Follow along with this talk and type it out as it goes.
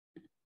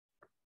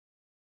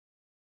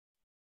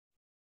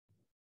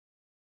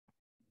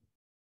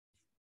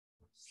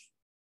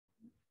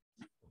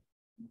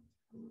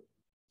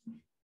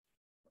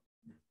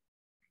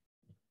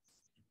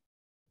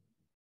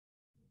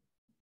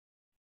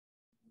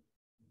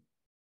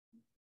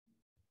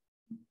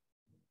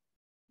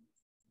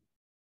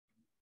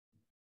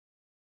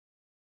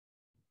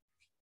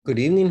Good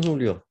evening,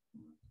 Julio.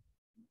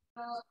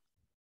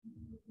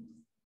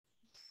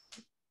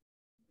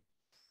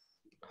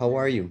 How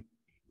are you?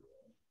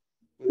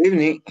 Good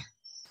evening.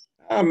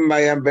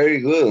 I am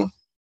very good.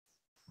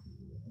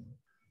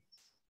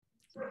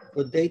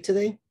 Good day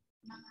today?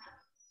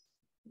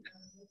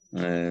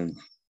 I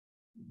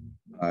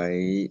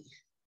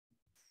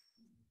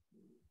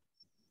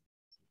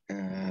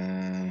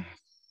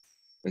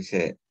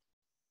say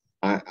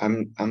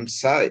I'm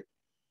sad.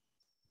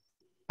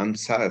 I'm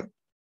sad.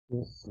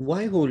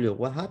 Why, Julio?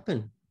 What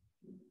happened?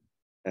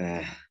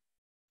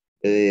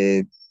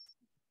 This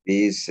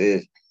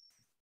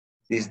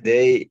this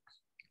day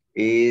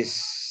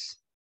is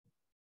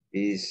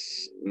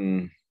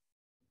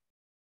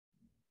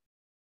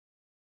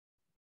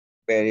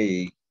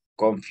very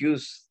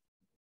confused.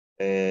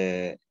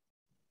 Is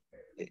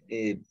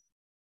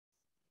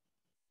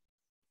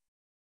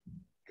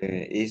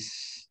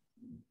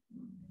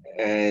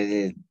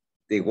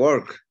the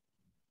work.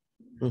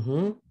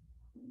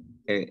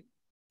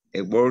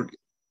 Work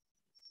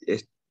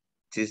is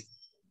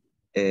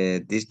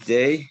this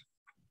day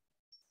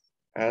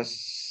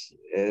is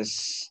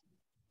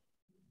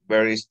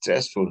very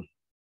stressful.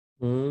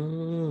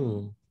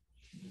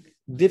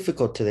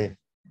 Difficult today.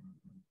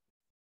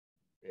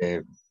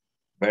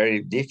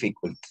 Very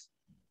difficult.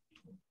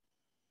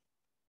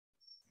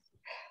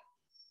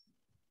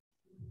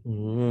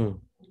 Lo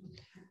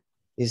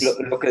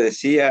que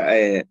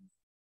decía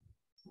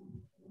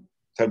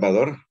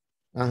Salvador.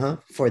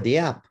 For the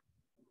app.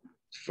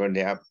 For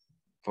the app,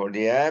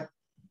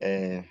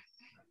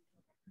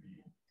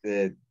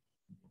 the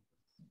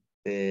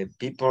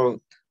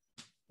people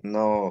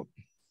no,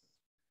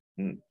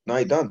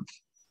 I don't.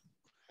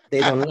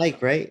 They don't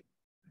like, right?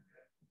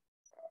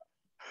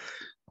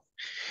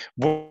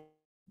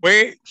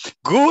 Wait,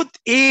 good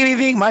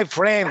evening, my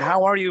friend.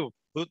 How are you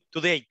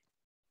today?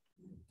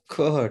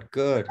 Good.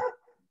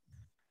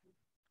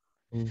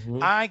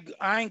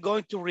 I'm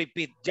going to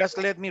repeat. Just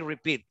let me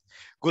repeat.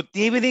 Good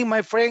evening,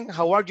 my friend.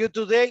 How are you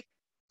today?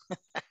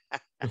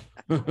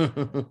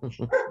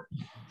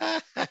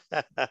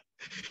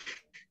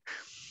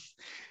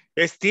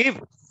 Steve.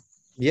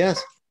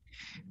 Yes.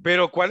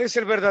 Pero ¿cuál es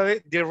el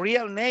verdadero, the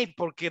real name?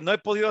 Porque no he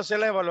podido hacer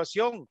la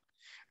evaluación.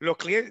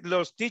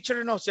 Los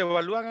teachers nos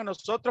evalúan a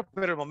nosotros,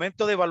 pero el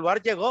momento de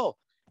evaluar llegó.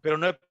 Pero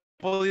no he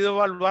podido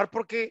evaluar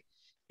porque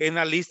en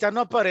la lista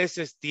no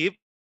aparece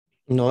Steve.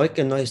 No, es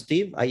que no es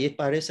Steve. Ahí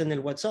aparece en el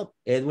WhatsApp.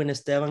 Edwin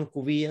Esteban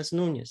Cubillas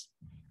Núñez.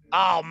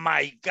 Oh,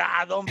 my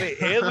God, hombre.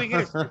 Edwin,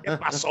 ¿qué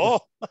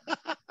pasó?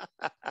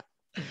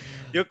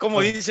 Yo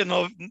como dice,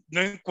 no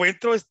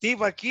encuentro a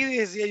Steve aquí,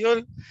 decía yo,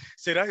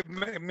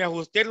 me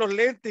ajusté los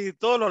lentes y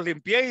todo, los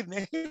limpié.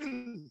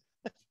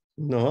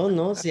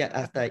 No, sí,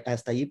 hasta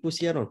ahí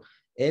pusieron.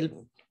 Él,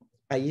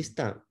 ahí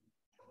está.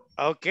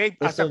 Ok,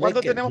 ¿hasta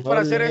cuándo tenemos para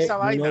hacer esa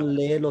vaina? No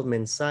lee los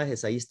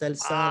mensajes, ahí está el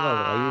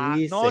sábado,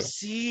 ahí dice. No,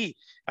 sí,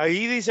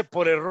 ahí dice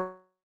por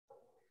error.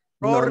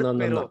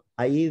 No,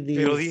 ahí dice.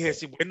 Pero dije,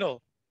 sí,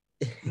 bueno,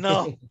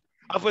 no.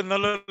 Pues no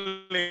lo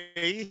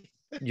leí.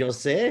 Yo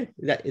sé.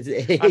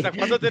 ¿Hasta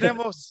cuándo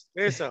tenemos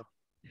eso?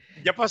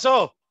 ¿Ya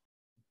pasó?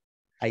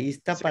 Ahí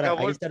está,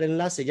 ahí está el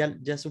enlace,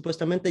 ya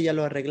supuestamente ya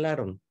lo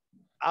arreglaron.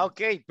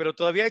 Ok, pero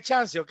todavía hay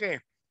chance, ¿o qué?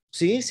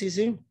 Sí.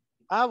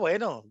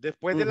 Bueno,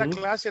 después de la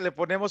clase le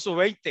ponemos su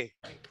 20.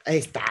 Ahí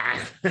está.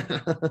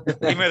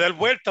 Y me da el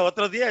vuelto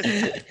otros 10.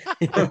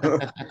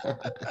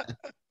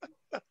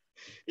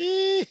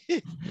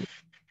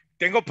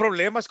 Tengo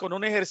problemas con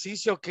un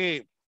ejercicio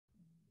que,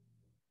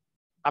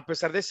 a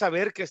pesar de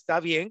saber que está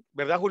bien,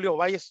 ¿verdad, Julio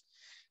Valles?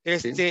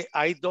 Sí.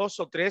 Hay 2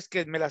 o 3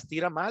 que me las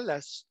tira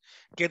malas,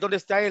 que es donde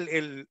está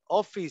el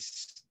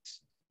office,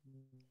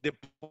 the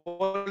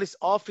police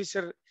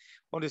officer,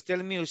 donde está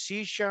el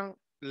musician,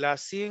 la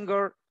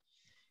singer,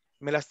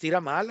 me las tira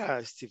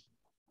malas.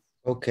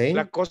 Ok.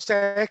 La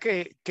cosa es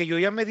que yo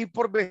ya me di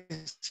por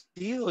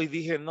vencido y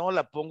dije, no,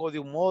 la pongo de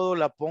un modo,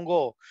 la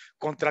pongo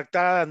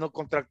contractada, no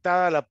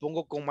contractada, la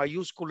pongo con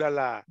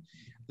mayúscula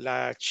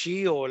la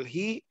she o el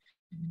he.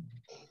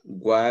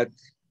 What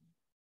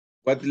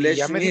Y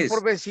ya lesson me di is?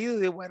 por vencido y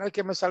dije, bueno, es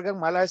que me salgan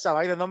malas esa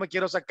vaina, no me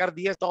quiero sacar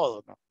 10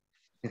 todo, ¿no?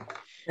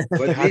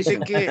 Fíjate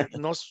que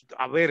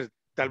a ver,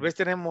 tal vez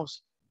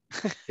tenemos.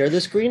 Share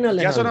the screen,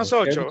 Alejandro. Ya son las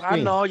 8.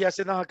 No, ya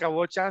se nos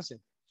acabó chance.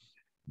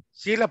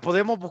 Sí, la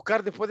podemos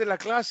buscar después de la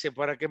clase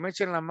para que me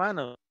echen la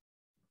mano.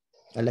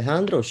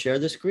 Alejandro, share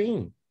the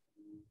screen.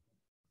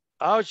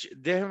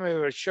 Déjeme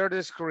ver, share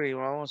the screen.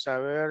 Vamos a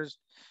ver.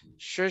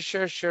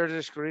 Share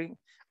the screen.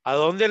 ¿A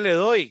dónde le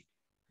doy?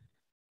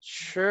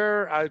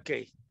 Share, ok.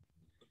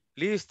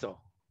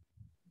 Listo.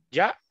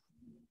 ¿Ya?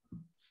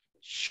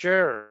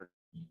 Share.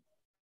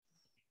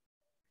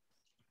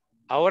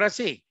 Ahora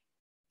sí.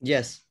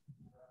 Yes.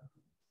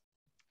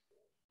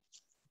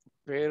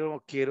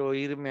 Pero quiero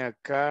irme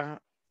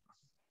acá.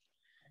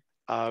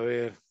 A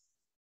ver.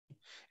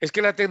 Es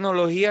que la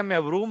tecnología me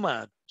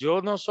abruma.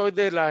 Yo no soy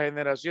de la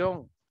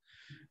generación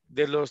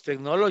de los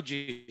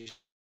technologies.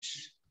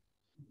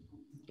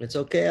 It's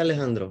okay,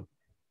 Alejandro.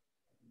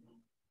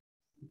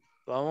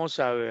 Vamos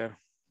a ver.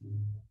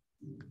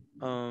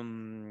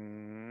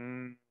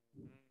 Um,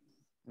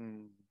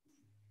 mm,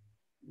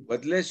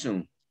 What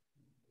lesson?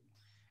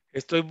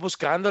 Estoy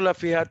buscándola,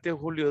 fíjate,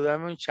 Julio,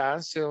 dame un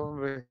chance,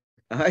 hombre.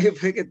 Ay, yo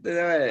pensé que te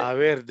daba A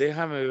ver,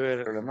 déjame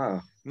ver.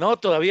 programado. No,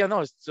 todavía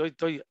no,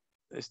 estoy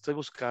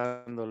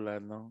buscándola,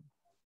 ¿no?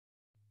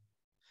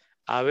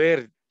 A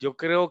ver, yo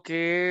creo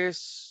que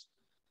es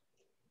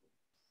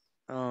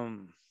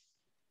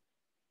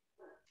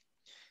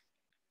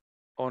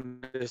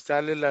donde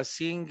sale la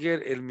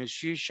singer, el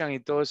musician y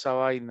toda esa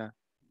vaina.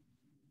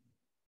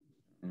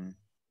 Mm.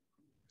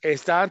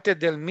 Está antes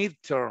del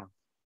midterm.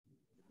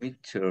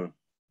 Midterm.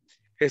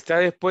 Está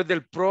después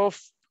del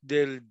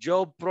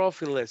job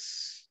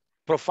profiles.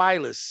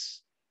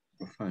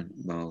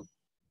 No,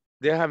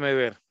 Déjame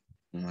ver.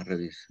 vamos a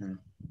revisar.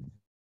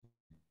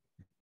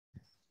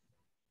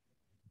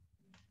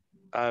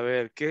 A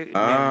ver, ¿qué me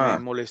Ah,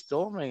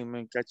 molestó? Me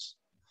encach-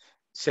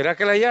 ¿Será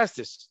que la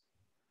hallaste?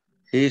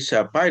 he's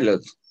a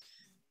pilot.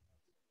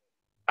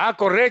 Ah,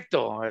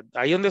 correcto.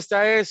 Ahí donde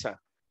está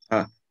esa.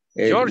 Ah,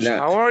 George,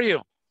 la, how are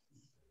you?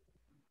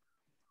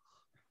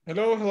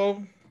 Hello,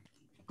 hello.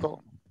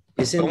 ¿Cómo,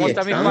 It's in cómo the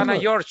está mi exam. pana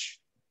George?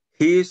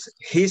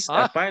 he's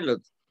a Ah,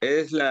 pilot.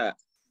 Es la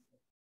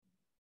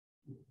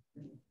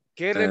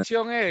 ¿qué ah,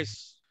 lección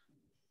es?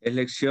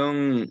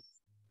 elección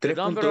The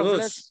number of 3.2.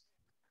 less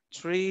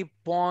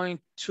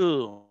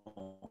 3.2.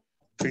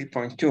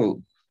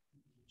 3.2.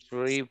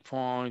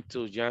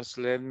 3.2. Just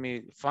let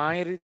me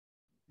find it.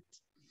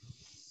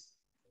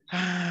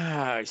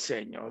 Ay,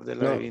 Señor de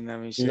la No, Divina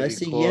no es siguiente, ya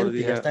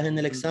Misericordia. estás en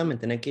el examen,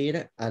 tenés que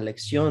ir a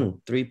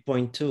lección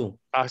 3.2.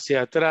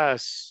 Hacia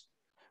atrás.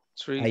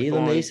 Ahí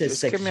donde dice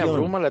 3.2. Es que me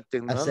abruma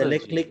sección, la hacerle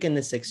tecnología. clic en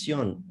la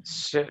sección.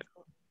 Se-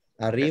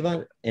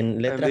 Arriba en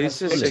donde letras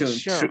dice azules.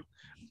 sección.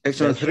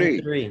 Section Section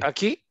 3. 3.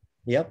 Aquí,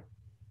 Yep.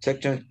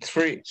 Section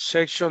 3.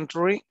 section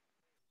 3.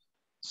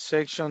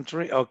 Section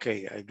 3.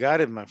 Okay, I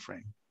got it, my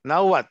friend.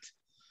 Now what?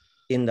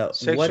 In the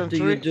Section what do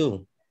you 3.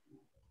 do?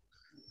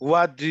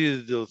 What do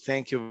you do?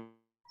 Thank you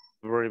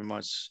very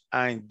much.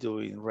 I'm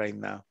doing right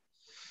now.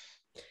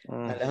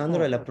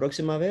 Alejandro, la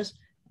próxima vez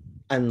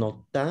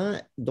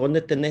anota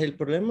dónde tenés el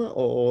problema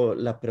o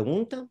la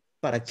pregunta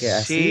para que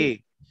así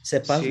Sí,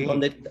 sepas sí.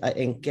 dónde,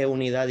 en qué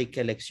unidad y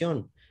qué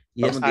lección.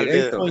 Y Vamos es Al de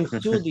directo.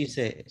 3.2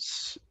 dice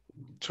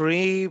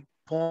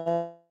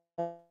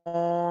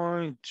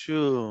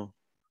 3.2.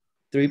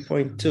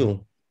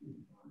 3.2.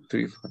 3.2.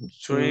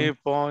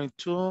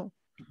 3.2.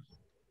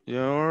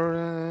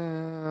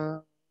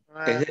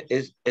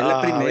 Es la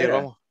A ver, primera.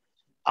 vamos.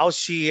 Ah,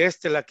 sí,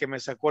 esta es la que me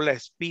sacó la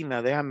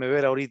espina. Déjame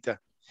ver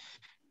ahorita.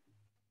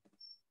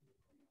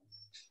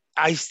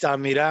 Ahí está,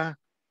 mira.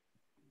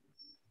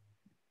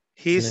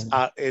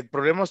 El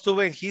problema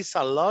estuvo en he's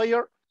a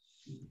lawyer,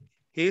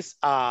 he's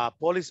a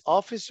police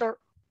officer,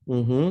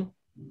 Ujú.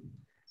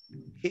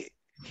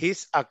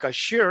 he's a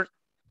cashier,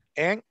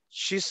 and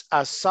she's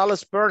a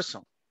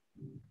salesperson.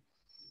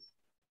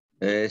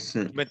 Es,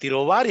 Me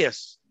tiró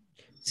varias.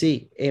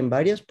 Sí, en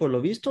varias, por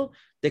lo visto,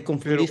 te Pero,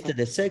 confundiste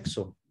de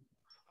sexo.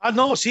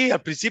 no, sí,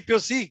 al principio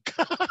sí.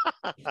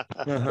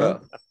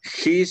 Ajá.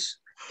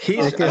 he's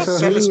Es que a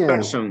sos niña.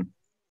 salesperson.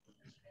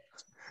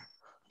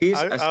 He's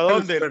a ¿A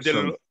dónde?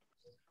 salesperson.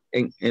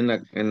 En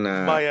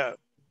la Vaya.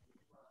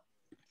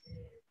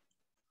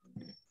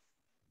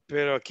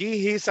 Pero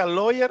aquí, he's a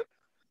lawyer.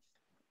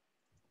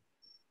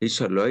 he's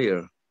a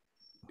lawyer.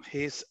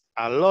 He's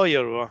a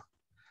lawyer. ¿Va?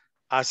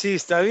 Así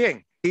está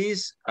bien.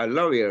 He's a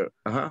lawyer.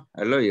 Ajá,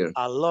 a lawyer.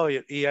 A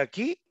lawyer. Y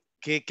aquí,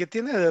 ¿qué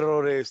tiene de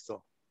error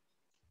esto?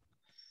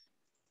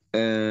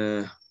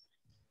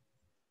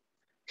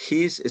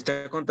 He's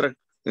está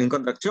en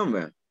contracción,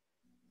 ¿ve?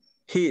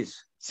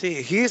 He's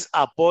Sí, he's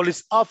a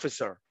police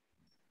officer.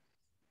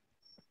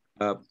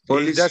 a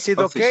police Is that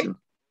okay? officer.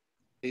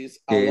 He's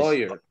a Yes.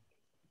 lawyer.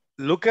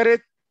 Look at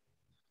it.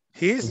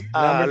 He's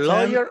a Number 10,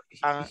 lawyer.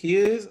 he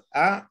is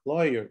a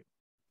lawyer.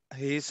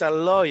 He's a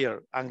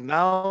lawyer. And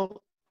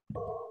now,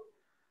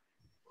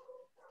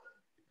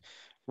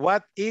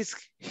 what is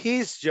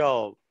his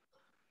job?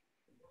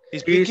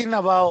 Speaking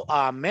about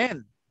a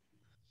man,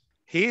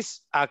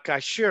 he's a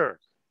cashier.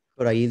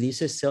 Pero ahí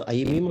dice,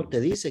 ahí mismo te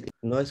dice que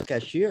no es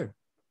cashier.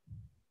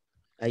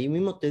 Ahí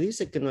mismo te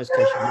dice que no es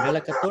cashier. Mira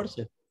la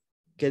 14.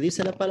 ¿Qué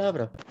dice la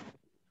palabra?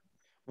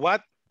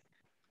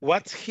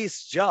 What's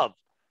his job?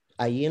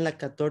 Ahí en la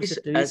 14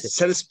 He's te a dice.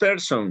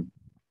 salesperson.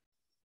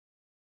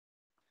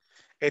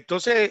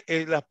 Entonces,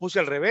 las puse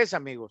al revés,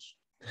 amigos.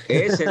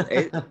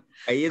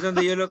 Ahí es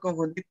donde yo lo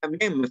confundí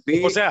también. Me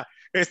fui. O sea,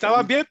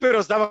 estaban bien, pero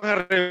estaban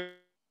al revés.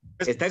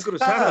 Están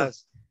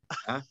cruzadas.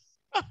 Ah,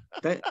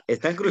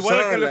 están Igual el que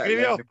cruzadas lo la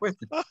escribió.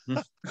 respuesta.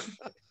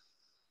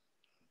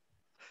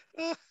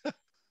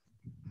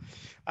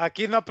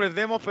 Aquí no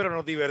aprendemos, pero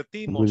nos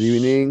divertimos. Good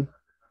evening.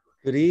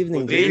 Good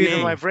evening. Good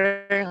evening, my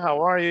friend.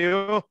 How are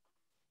you?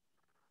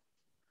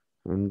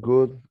 I'm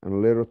good. I'm a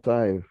little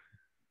tired.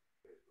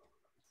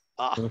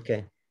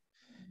 Okay.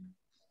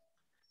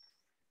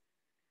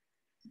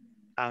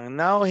 And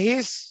now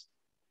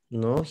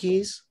No,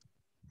 he's.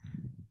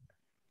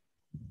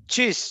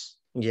 cheese.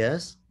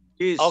 Yes.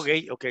 She's,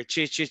 Okay.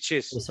 She's.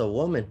 It's a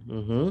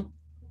woman.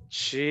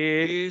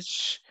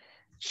 She's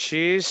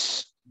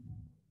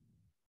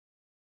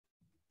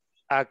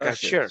a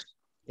cashier.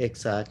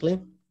 Exactly.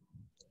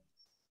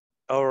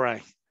 All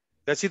right.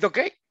 That's it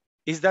okay?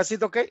 That's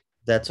it okay?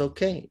 That's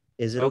okay.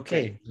 Is it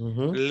okay?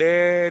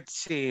 Let's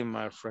see,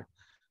 my friend.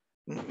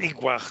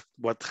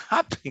 What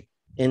happened?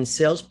 And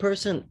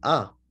salesperson,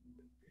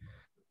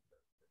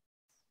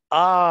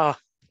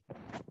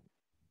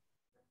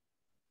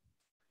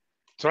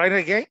 Try it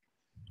again.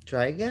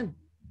 Try again.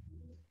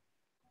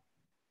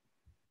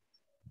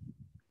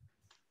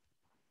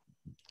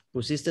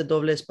 Pusiste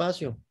doble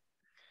espacio.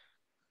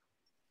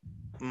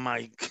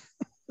 Mike.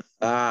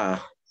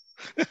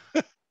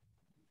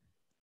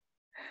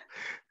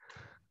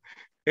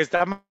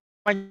 Está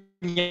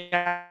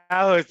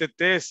mañado este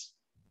test.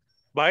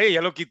 Vaya,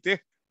 ya lo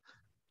quité.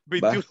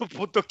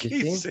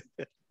 21.15.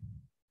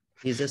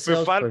 He's a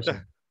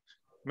salesperson.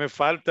 Me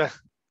falta.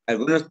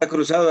 Alguno está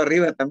cruzado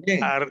arriba también.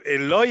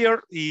 El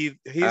lawyer y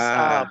his...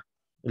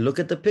 Look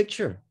at the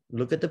picture.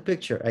 Look at the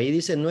picture. Ahí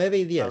dice 9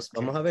 y 10. Okay.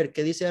 Vamos a ver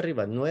qué dice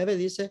arriba. 9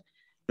 dice.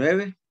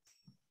 9.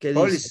 ¿Qué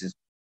Policies. dice?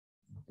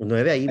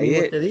 9, ahí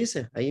mismo te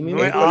dice. Ahí mismo.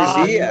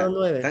 Policía. El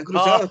 9. Están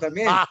cruzados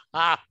también.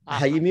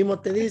 Ahí mismo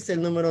te dice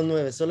el número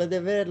 9. Solo es de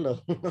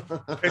verlo.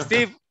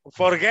 Steve,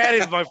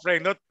 forget it, my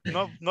friend.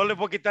 No le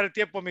voy a quitar el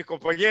tiempo a mis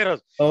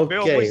compañeros. Okay,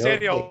 veo muy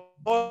serio.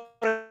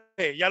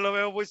 Okay. Ya lo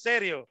veo muy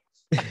serio.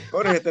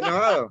 Jorge, ¿está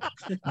enojado?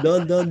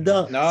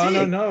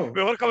 No.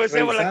 Mejor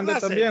comencemos la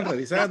clase. También,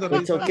 revisando.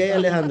 It's okay,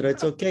 Alejandro.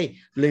 It's okay.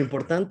 Lo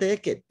importante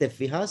es que te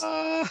fijas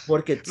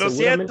porque lo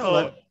seguramente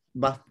siento.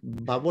 va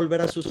a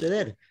volver a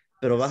suceder.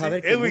 Pero vas a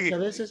ver que muchas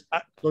veces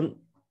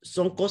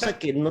son cosas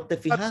que no te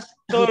fijas.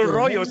 Todo el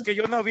rollo es que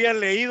yo no había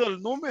leído el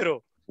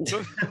número.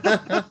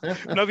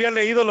 No había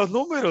leído los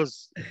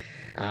números.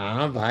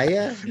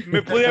 Vaya.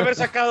 Me pude haber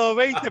sacado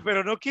 20,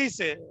 pero no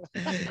quise.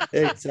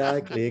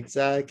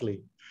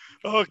 Exactly.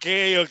 Ok.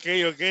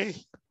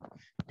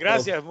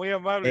 Gracias, muy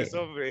amables,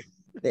 hombre.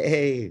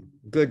 Hey,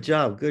 good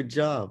job.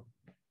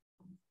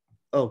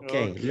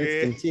 Okay,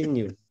 let's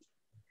continue.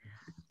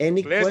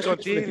 Let's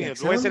continue.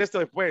 Voy a hacer esto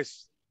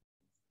después.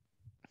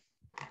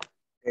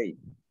 Hey.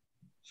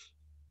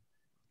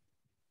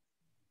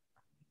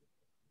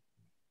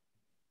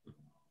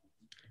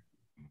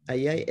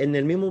 Ahí hay, en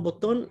el mismo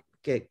botón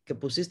que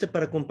pusiste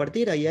para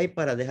compartir, ahí hay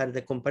para dejar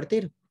de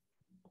compartir.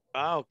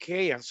 Ok,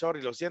 I'm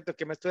sorry, lo siento, es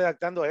que me estoy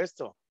adaptando a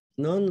esto.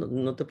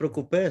 No te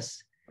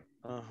preocupes.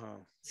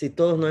 Ajá. Si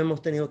todos nos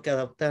hemos tenido que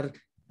adaptar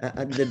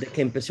desde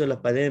que empezó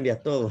la pandemia,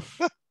 todo.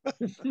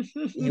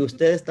 Y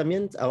ustedes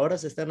también ahora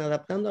se están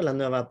adaptando a la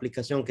nueva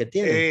aplicación que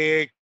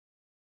tienen.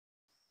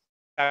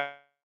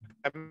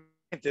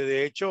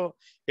 De hecho,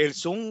 el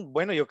Zoom,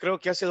 bueno, yo creo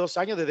que hace 2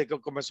 años, desde que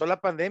comenzó la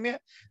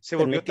pandemia, se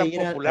volvió tan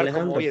popular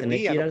como hoy en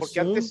día, ¿no? Porque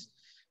antes...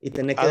 Y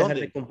tenés que dejar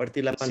de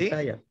compartir la ¿Sí?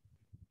 pantalla.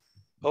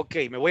 Ok,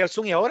 me voy al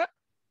Zoom y ahora.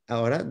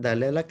 Ahora,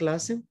 dale a la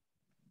clase.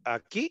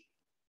 ¿Aquí?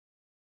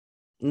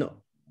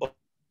 No.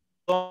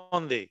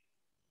 ¿Dónde?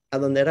 ¿A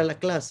dónde era la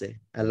clase?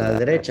 A la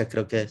derecha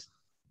creo que es.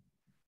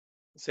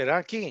 ¿Será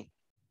aquí?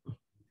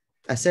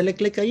 Hacerle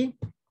clic ahí.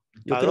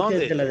 Yo creo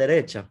que es de la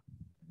derecha.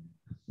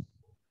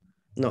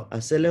 No,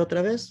 hacerle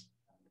otra vez.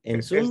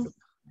 En Zoom.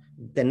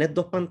 Tenés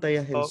 2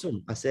 pantallas en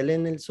Zoom. Hacerle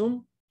en el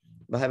Zoom.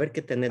 Vas a ver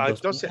que tenés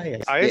 2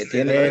 pantallas. A esa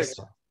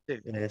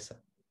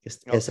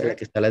es la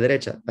que está a la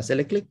derecha.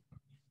 Hacerle clic.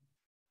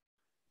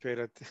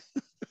 Espérate.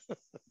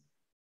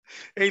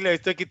 Le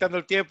estoy quitando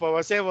el tiempo.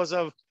 Avancemos.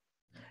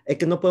 Es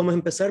que no podemos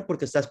empezar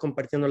porque estás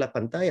compartiendo la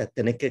pantalla.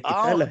 Tenés que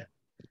quitarla.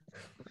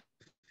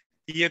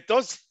 Y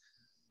entonces.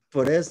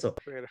 Por eso.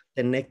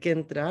 Tenés que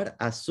entrar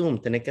a Zoom.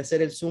 Tenés que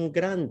hacer el Zoom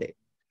grande.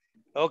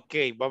 Ok,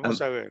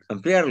 vamos a ver.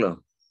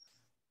 Ampliarlo.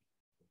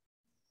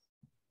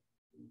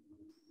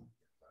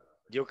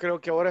 Yo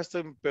creo que ahora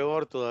estoy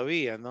peor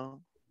todavía,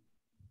 ¿no?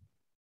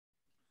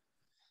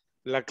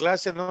 La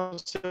clase no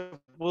se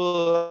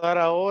pudo dar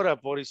ahora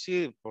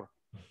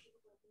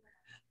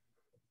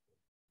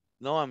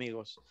No,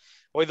 amigos.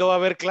 Hoy no va a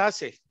haber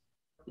clase.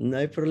 No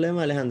hay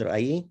problema, Alejandro.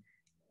 Ahí,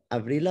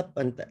 abrir la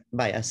pantalla.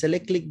 Vaya,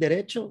 hacerle clic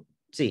derecho.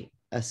 Sí.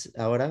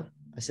 Ahora,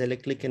 hacerle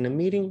clic en el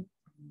meeting.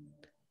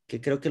 Que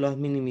creo que lo has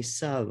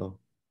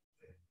minimizado.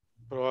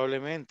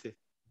 Probablemente.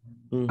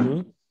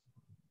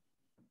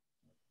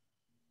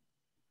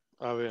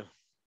 A ver.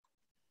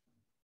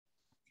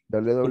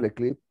 Dale doble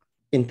clic.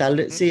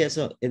 Sí,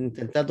 eso.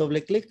 Intentar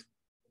doble clic.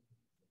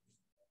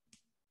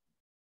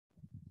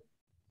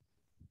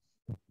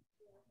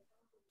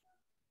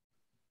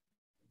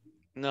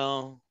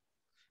 No.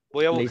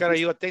 Voy a buscar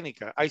ayuda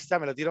técnica. Ahí está,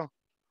 me la tiró.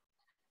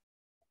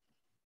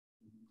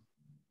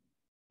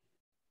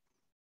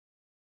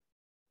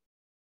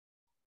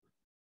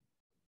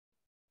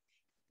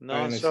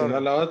 No, si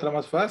no la otra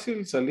más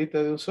fácil,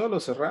 salite de un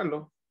solo,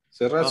 cerrarlo.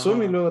 Cerrar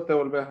Zoom y luego te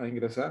volvés a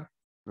ingresar.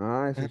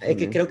 Es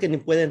que creo que ni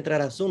puede entrar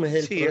a Zoom, es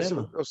el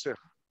problema. Eso, o sea,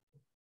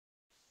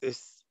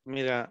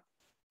 mira,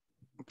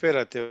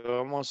 espérate,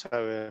 vamos a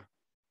ver.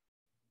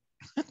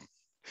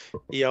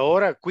 Y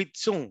ahora quit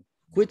Zoom.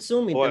 Quit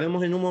Zoom y te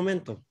vemos en un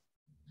momento.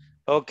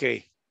 Ok.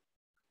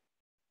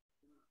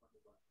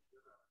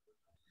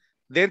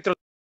 Dentro.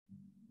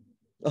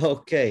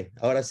 Ok,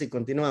 ahora sí,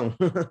 continuamos.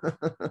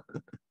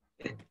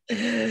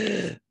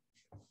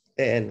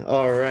 And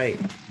all right.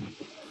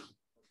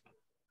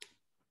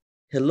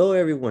 Hello,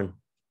 everyone.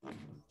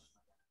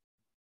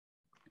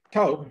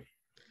 Ciao.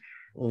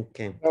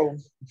 Okay. Oh.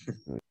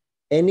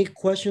 Any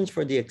questions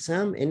for the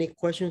exam? Any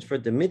questions for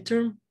the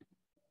midterm?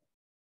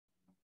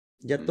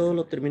 ¿Ya todos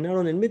lo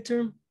terminaron el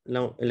midterm?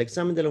 El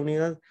examen de la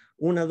unidad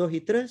 1, 2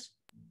 y 3.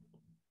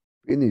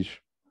 Finish.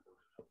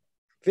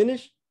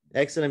 Finish?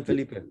 Excellent,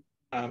 Felipe.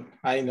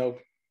 I know.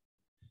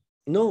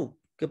 No,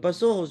 ¿qué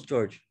pasó,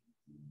 George?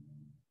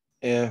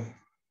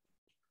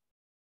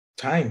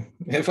 Time.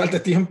 Me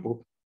falta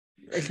tiempo.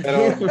 El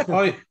Pero tiempo.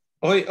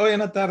 hoy en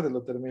la tarde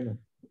lo termino.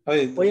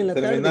 Hoy en la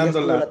tarde, ya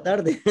estuvo la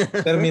tarde.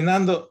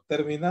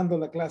 terminando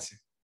la clase.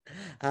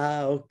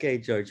 Ah, ok,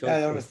 George.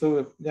 Ya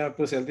me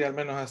puse al día al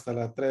menos hasta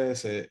las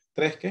 3,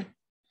 ¿3 qué?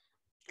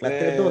 La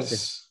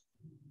 3:12.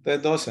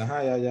 3:12,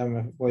 ajá, ya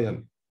me voy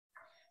al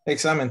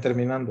examen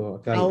terminando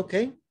acá. Ah, ok,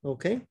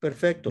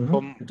 perfecto.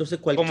 Entonces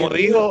Como cualquier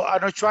dijo duda,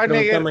 Arnold pregunta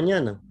Schwarzenegger,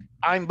 mañana.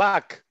 I'm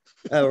back.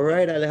 All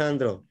right,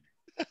 Alejandro.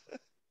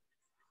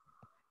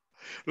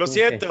 Lo Okay.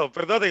 siento,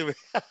 perdónenme.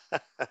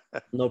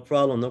 No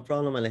problem,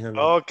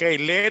 Alejandro. Okay,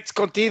 let's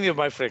continue,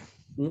 my friend.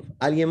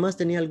 ¿Alguien más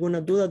tenía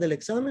alguna duda del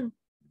examen?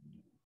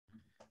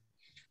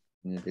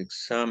 El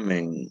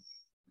examen.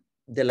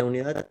 De la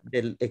unidad,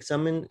 del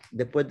examen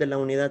después de la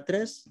unidad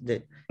 3,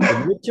 de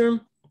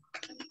midterm.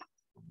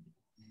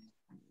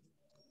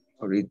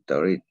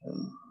 Ahorita.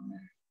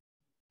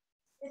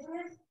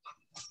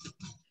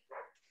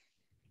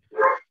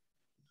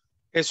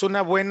 Es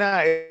una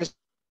buena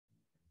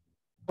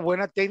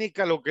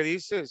técnica lo que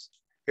dices,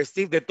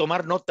 Steve, de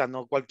tomar nota,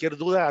 ¿no? Cualquier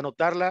duda,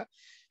 anotarla,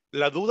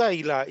 la duda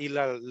y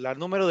la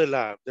número de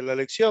la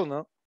lección,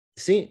 ¿no?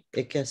 Sí,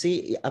 es que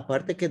así,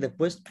 aparte que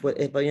después pues,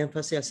 es bien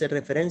fácil hacer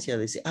referencia,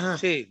 decir,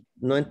 sí.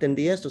 No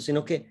entendí esto,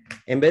 sino que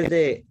en vez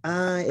de,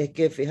 es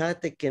que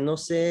fíjate que no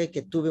sé,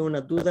 que tuve una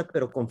duda,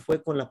 pero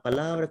fue con la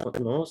palabra,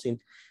 no, si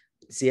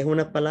es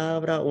una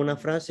palabra, una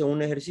frase o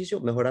un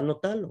ejercicio, mejor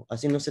anotarlo,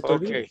 así no se te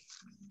olvida. Ok,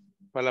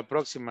 para la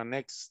próxima,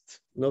 next.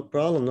 No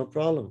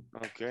problem.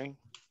 Ok.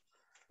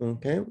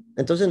 Ok,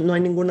 entonces no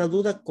hay ninguna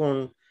duda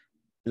con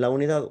la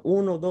unidad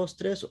 1, 2,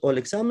 3 o el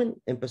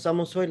examen.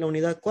 Empezamos hoy la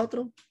unidad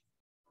 4.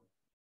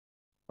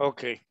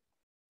 Ok,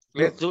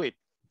 let's do it.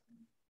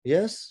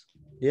 Yes.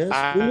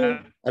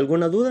 Julio,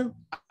 ¿alguna duda?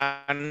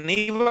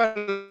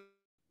 Aníbal,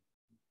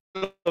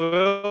 lo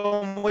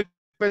veo muy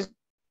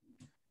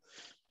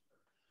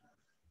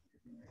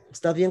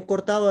Está bien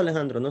cortado,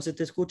 Alejandro, no se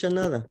te escucha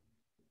nada.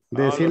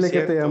 Decirle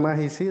que te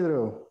llamas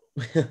Isidro.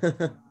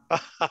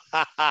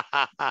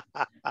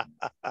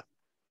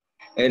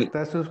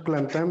 Estás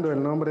suplantando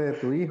el nombre de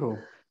tu hijo.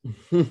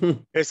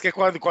 Es que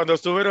cuando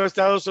estuve en los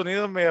Estados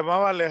Unidos me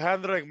llamaba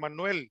Alejandro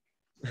Emmanuel.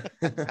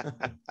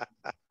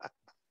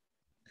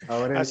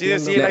 Ahora así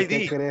entiendo decía el por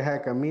qué ID. querés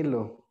a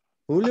Camilo.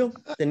 Julio,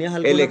 ¿tenías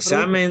alguna El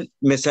examen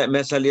pregunta?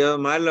 me salió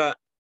mal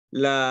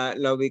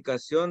la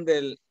ubicación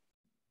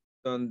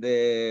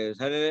donde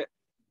sale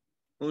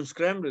un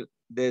scramble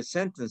de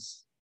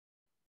sentence.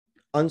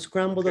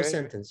 Unscramble the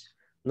sentence.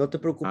 No te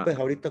preocupes,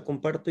 ahorita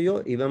comparto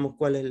yo y vemos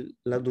cuál es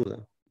la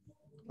duda.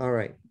 All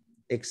right.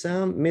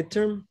 Exam,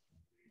 midterm.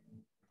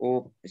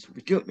 Oh,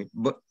 excuse me.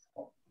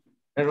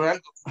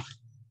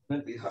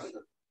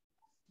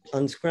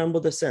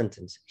 Unscramble the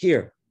sentence.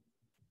 Here.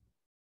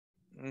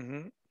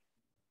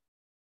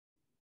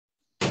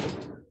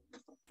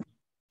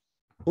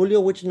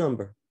 Julio, which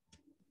number?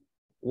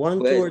 1,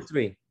 2, or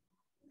 3?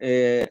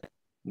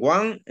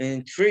 1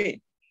 and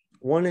 3.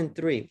 1 and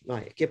 3.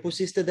 Vale. ¿Qué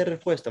pusiste de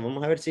respuesta?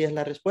 Vamos a ver si es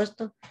la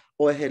respuesta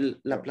o es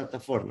la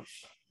plataforma.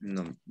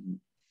 No.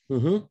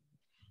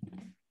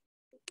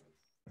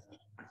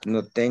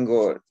 No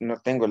tengo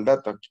el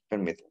dato aquí,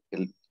 permítame.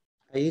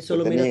 Ahí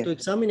solo mira tu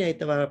examen y ahí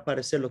te va a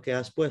aparecer lo que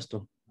has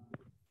puesto.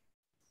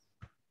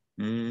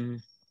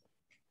 Pues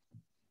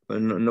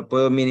no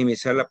puedo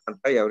minimizar la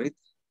pantalla ahorita.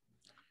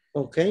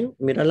 Ok,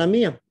 mira la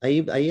mía.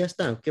 Ahí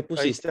está. ¿Qué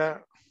pusiste? Ahí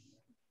está.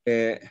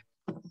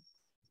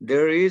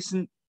 There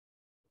isn't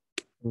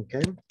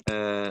okay.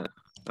 A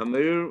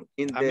mirror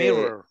in the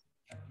bedroom.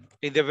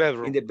 In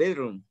the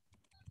bedroom.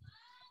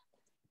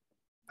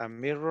 A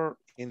mirror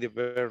in the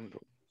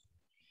bedroom.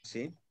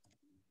 Sí.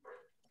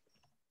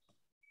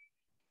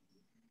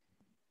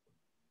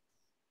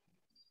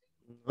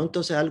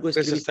 Entonces algo Pues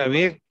escribiste está mal.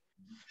 bien.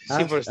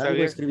 Sí, pero está algo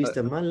bien.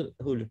 escribiste mal,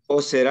 Julio.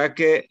 ¿O será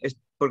que es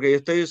porque yo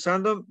estoy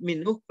usando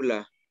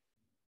minúscula?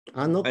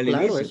 No, claro,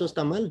 inicio. Eso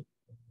está mal.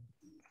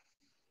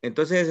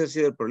 Entonces ese ha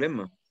sido el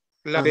problema.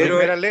 La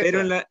primera letra. Pero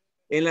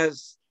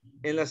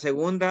en la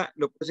segunda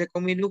lo puse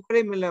con minúscula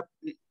y me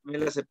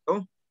la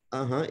aceptó.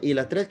 Ajá, ¿y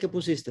la 3 qué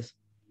pusiste?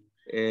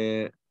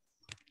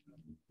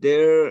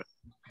 There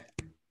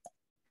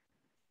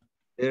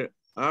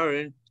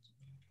aren't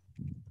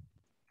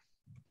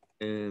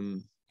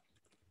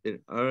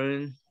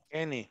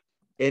any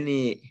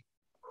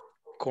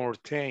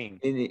curtain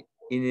in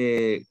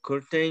a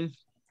curtain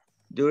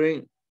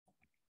during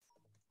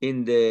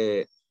In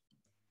the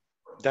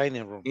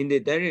Dining room. in the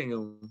dining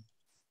room.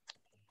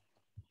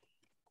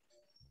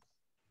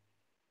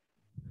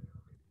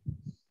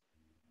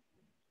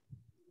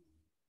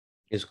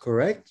 Is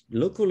correct.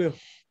 Look, Julio.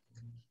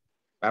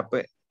 Ah,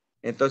 pues,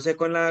 entonces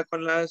con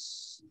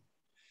las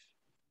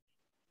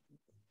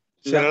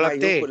Será la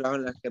T. mayúsculas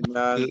son las que me han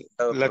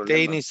dado La T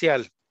problemas.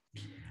 inicial.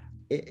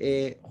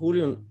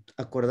 Julio,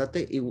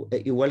 acuérdate,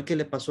 igual que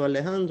le pasó a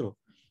Alejandro,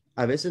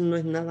 a veces no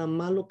es nada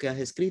malo que has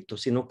escrito,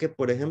 sino que,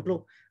 por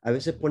ejemplo, a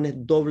veces pones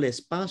doble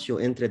espacio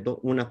entre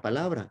una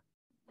palabra.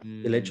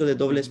 El hecho de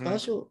doble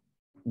espacio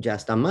ya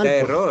está mal. De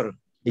error.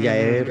 Ya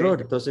es error.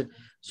 Ok. Entonces,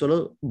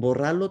 solo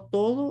borrarlo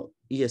todo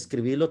y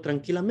escribirlo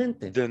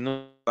tranquilamente. De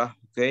nuevo.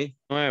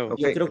 Ok.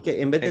 Yo creo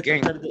que en vez de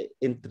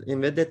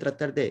Again.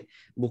 tratar de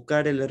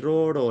buscar el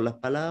error o las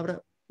palabras,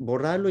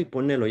 borrarlo y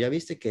ponerlo. Ya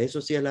viste que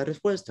eso sí es la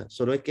respuesta.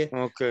 Solo es que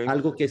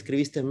algo que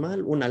escribiste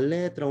mal, una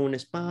letra, un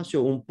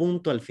espacio, un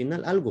punto al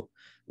final, algo.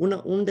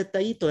 Un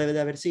detallito debe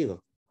de haber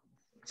sido.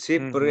 Sí,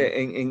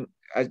 porque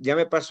ya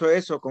me pasó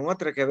eso con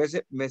otra que a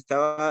veces me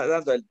estaba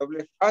dando el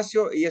doble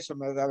espacio y eso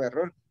me daba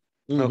error.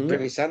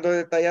 Revisando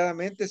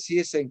detalladamente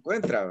sí se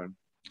encuentra. ¿verdad?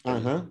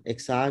 Ajá,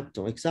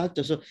 exacto.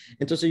 Eso,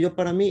 entonces yo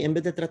para mí, en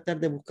vez de tratar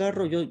de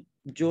buscarlo,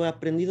 yo he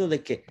aprendido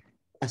de que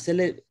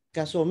hacerle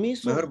caso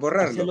omiso, Mejor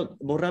borrarlo.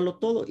 borrarlo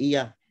todo y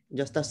ya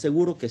estás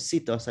seguro que sí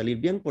te va a salir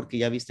bien porque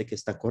ya viste que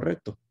está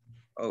correcto.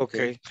 Ok.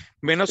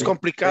 Menos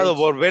complicado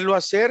volverlo a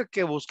hacer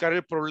que buscar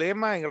el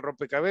problema en el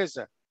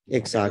rompecabezas.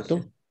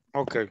 Exacto.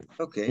 Ok.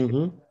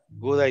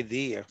 Good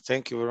idea.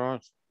 Thank you very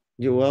much.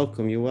 You're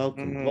welcome.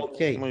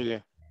 Ok. Muy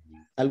bien.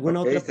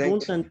 ¿Alguna otra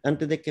pregunta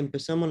antes de que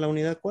empezamos la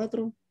unidad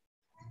 4?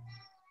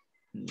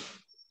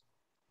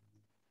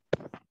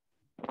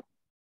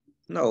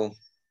 No.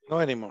 No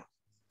anymore.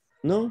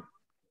 No?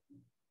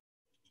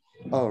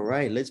 All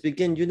right, let's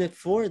begin unit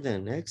 4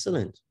 then.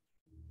 Excellent.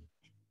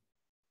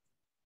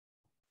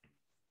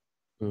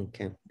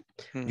 Okay.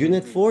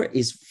 Unit 4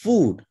 is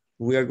food.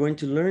 We are going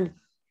to learn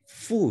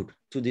food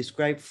to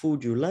describe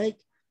food you like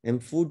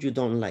and food you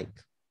don't like.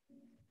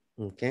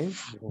 Okay.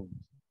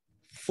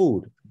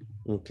 Food.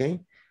 Okay.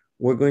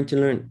 We're going to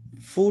learn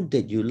food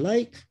that you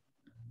like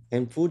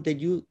and food that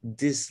you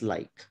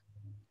dislike.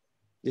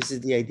 This is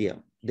the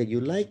idea, that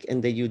you like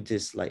and that you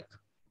dislike.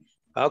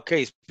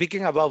 Okay,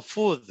 speaking about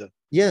food.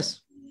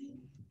 Yes.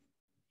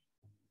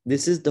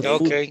 This is the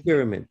food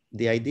pyramid.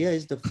 The idea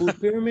is the food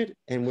pyramid,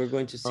 and we're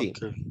going to see.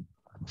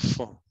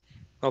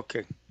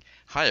 Okay.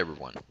 Hi,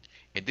 everyone.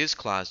 In this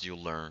class,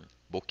 you'll learn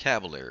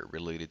vocabulary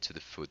related to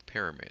the food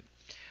pyramid.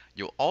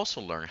 You'll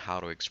also learn how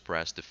to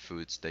express the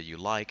foods that you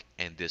like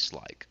and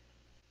dislike.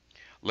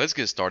 Let's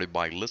get started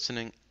by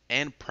listening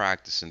and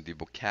practicing the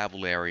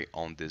vocabulary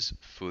on this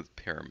food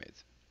pyramid.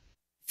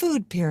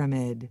 Food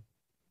pyramid.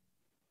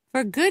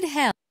 For good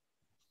health,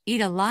 eat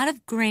a lot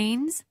of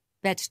grains,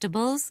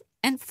 vegetables,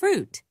 and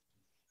fruit.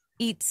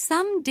 Eat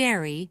some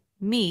dairy,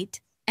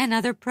 meat, and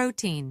other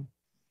protein.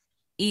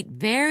 Eat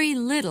very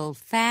little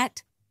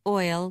fat,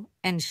 oil,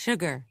 and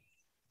sugar.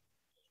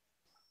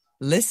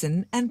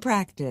 Listen and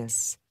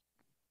practice.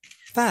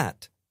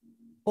 Fat,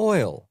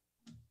 oil,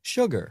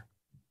 sugar.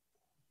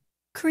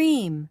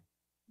 Cream,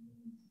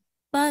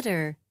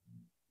 butter,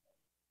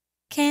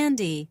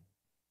 candy,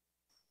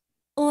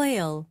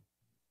 oil,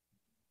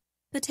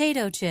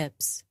 potato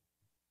chips.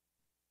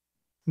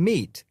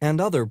 Meat and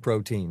other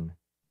protein.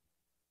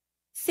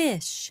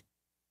 Fish,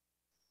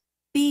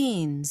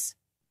 beans,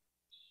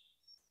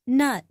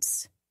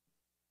 nuts,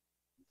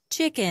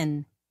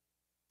 chicken,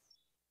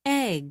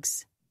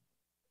 eggs,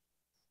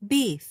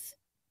 beef.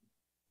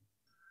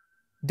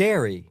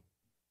 Dairy.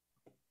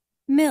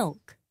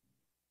 Milk,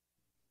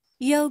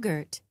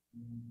 yogurt,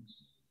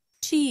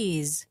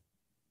 cheese.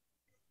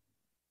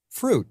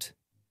 Fruit.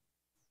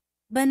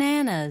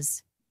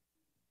 Bananas,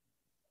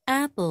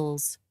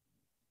 apples,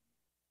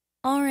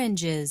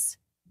 oranges,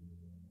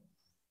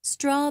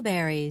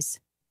 strawberries,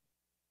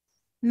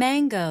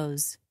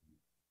 mangoes.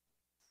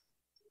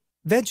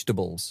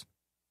 Vegetables.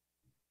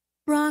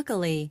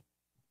 Broccoli,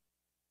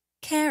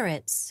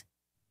 carrots,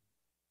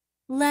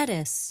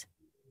 lettuce,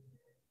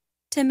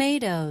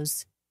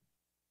 tomatoes,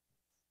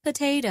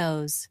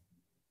 potatoes.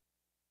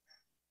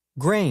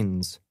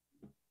 Grains.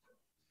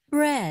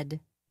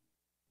 Bread,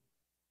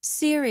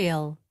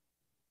 cereal,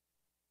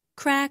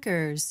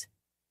 crackers,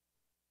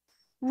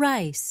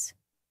 rice,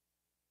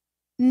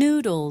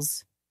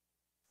 noodles,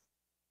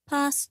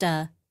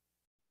 pasta.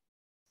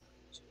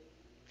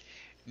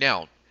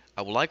 Now,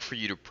 I would like for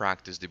you to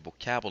practice the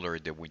vocabulary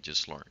that we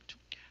just learned.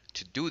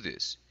 To do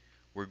this,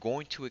 we're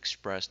going to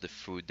express the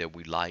food that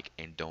we like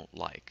and don't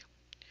like.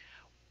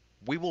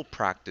 We will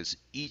practice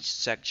each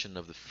section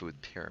of the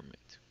food pyramid.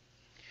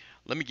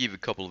 Let me give you a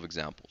couple of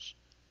examples.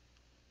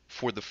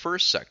 For the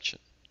first section,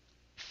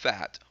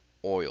 fat,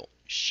 oil,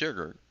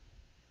 sugar,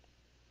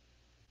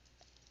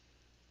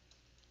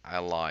 I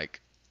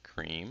like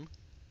cream,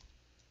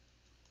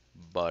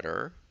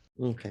 butter.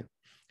 Okay.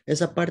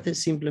 Esa parte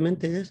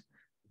simplemente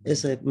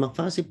es más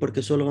fácil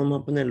porque solo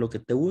vamos a poner lo que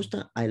te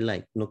gusta, I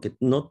like. Lo que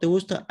no te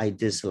gusta, I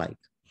dislike.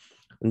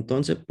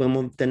 Entonces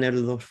podemos tener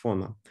de dos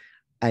formas.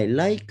 I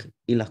like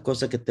y las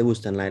cosas que te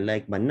gustan. I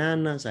like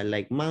bananas, I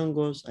like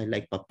mangoes, I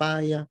like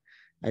papaya,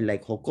 I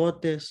like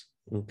jocotes,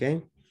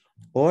 okay?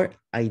 Or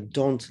I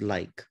don't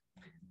like.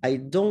 I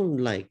don't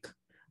like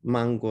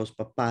mangoes,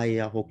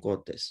 papaya,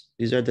 jocotes.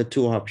 These are the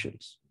two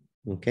options,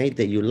 okay?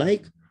 That you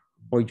like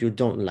or you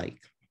don't like.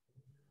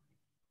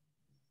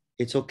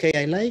 It's okay,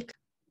 I like?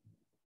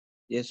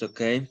 Yes,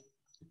 okay.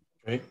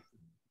 Okay.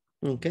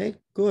 Okay,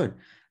 good.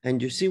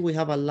 And you see we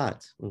have a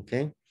lot,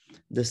 okay?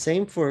 The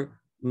same for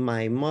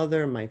my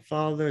mother, my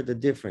father, the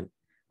different.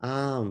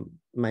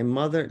 My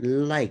mother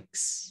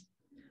likes.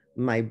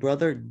 My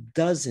brother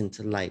doesn't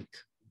like,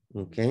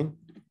 okay?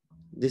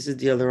 This is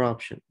the other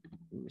option.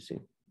 Let me see.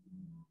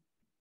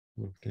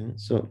 Okay,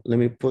 so let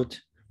me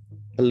put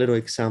a little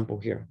example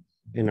here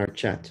in our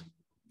chat.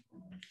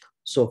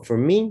 So for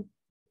me,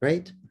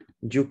 right,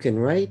 you can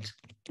write,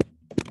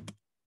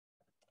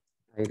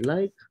 I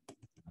like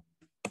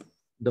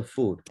the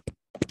food.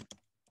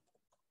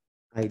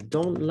 I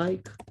don't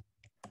like,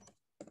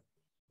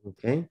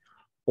 okay?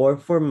 Or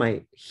for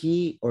my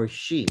he or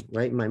she,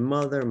 right? My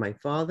mother, my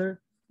father,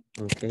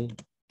 okay?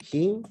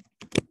 He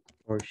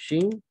or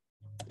she,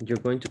 you're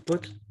going to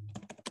put,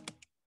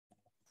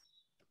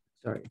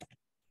 sorry,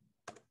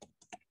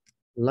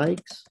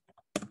 likes,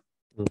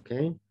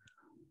 okay?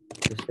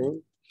 The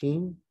same,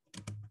 he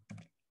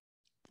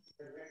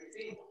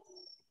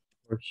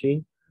or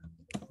she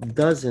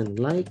doesn't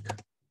like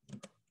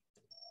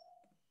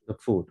the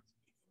food.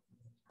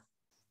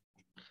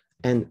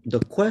 And the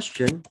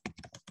question,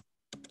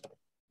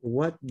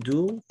 what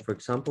do, for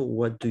example,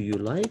 what do you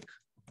like?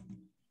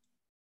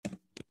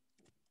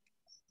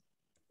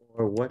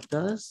 Or what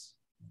does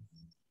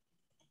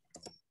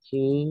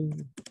he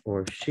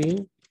or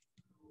she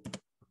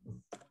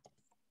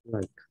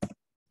like?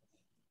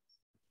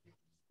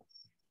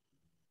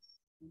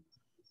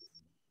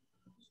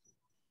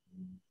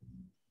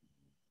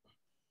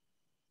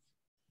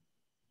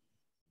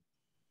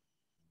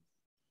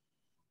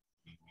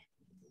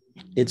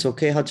 It's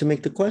okay how to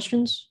make the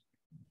questions?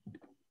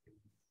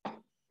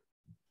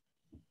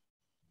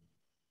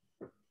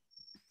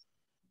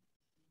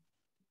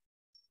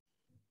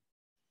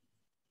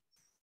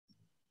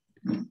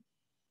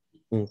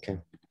 Okay.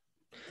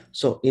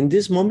 So in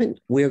this moment,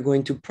 we are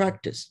going to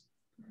practice.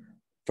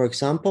 For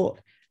example,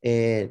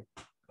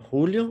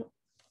 Julio,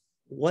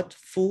 what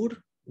food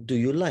do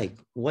you like?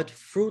 What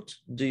fruit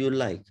do you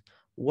like?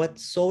 What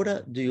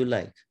soda do you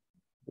like?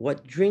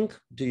 What drink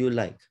do you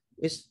like?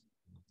 It's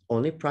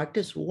only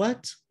practice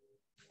what,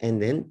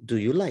 and then do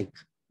you like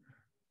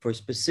for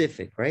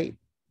specific, right?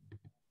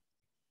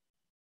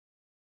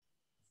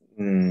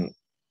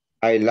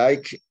 I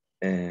like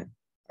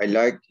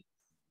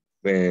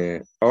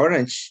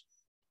orange.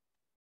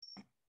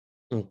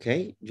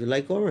 Okay, you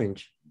like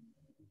orange.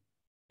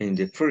 In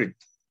the fruit.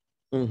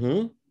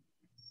 Mm-hmm.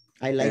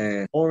 I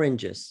like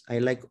oranges. I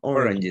like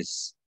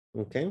oranges.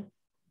 Okay.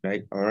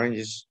 Like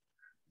oranges.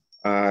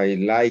 I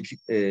like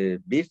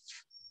beef.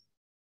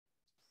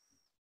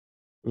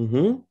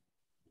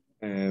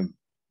 Mm-hmm.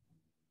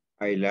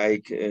 I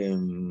like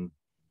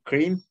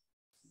cream.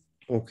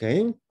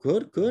 Okay,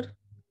 good, good.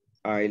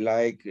 I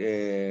like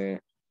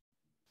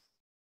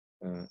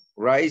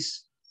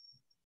rice.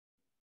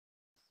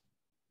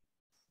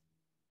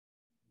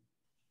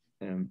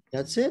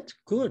 That's it,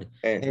 good.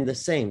 And the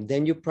same,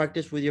 then you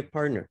practice with your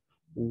partner.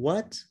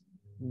 What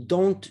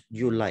don't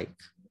you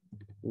like?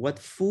 What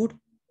food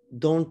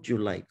don't you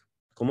like?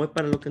 ¿Cómo es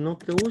para lo que no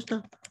te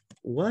gusta?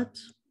 What?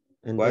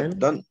 And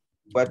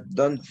what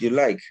don't you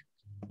like?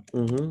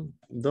 Mm-hmm.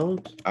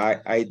 Don't.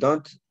 I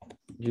don't.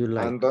 You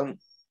like.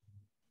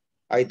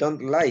 I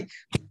don't like.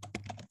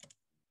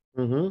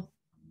 Mm-hmm.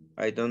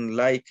 I don't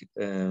like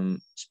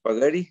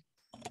spaghetti.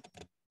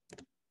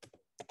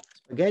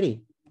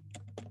 Spaghetti.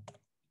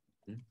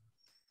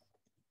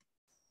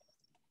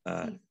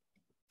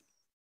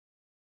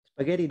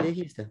 Spaghetti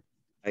dijiste.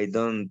 I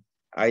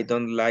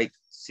don't like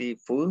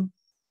seafood.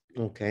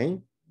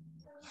 Okay.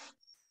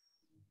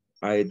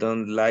 I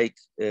don't like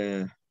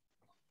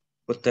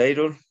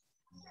potato.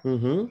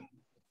 Mm-hmm.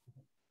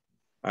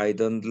 I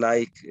don't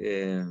like.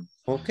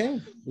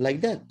 Okay,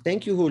 like that.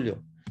 Thank you,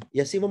 Julio. Y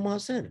así vamos a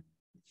hacer.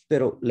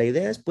 Pero la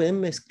idea es,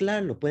 pueden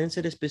mezclarlo, pueden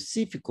ser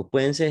específicos,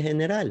 pueden ser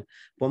general.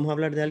 Podemos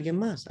hablar de alguien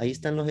más. Ahí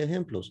están los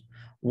ejemplos.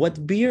 What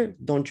beer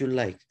don't you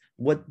like?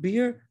 What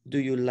beer do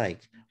you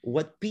like?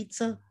 What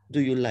pizza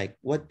do you like?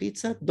 What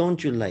pizza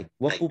don't you like?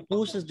 What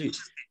pupusas do you...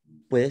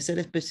 Puede ser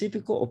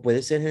específico o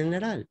puede ser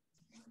general.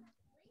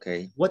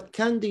 Okay. What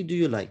candy do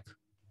you like?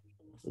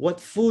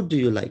 What food do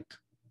you like?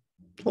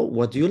 Oh,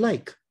 what do you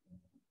like?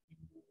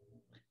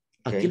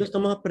 Aquí lo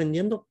estamos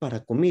aprendiendo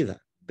para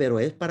comida, pero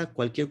es para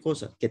cualquier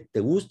cosa, que te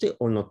guste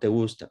o no te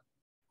gusta.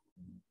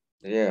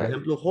 Yeah. Por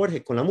ejemplo,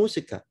 Jorge, con la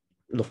música,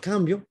 lo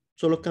cambio,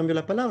 solo cambio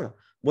la palabra.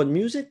 What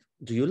music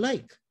do you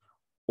like?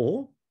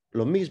 O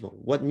lo mismo,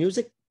 what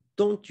music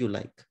don't you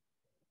like?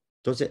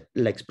 Entonces,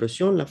 la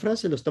expresión, la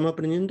frase, lo estamos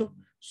aprendiendo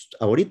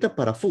ahorita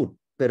para food,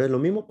 pero es lo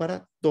mismo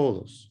para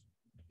todos.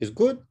 ¿Es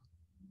good?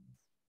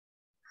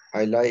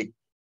 I like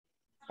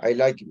I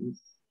like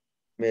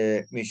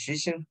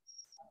musician.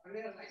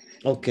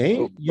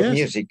 Okay, yes.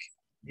 Music.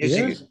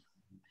 Yes.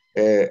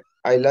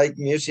 I like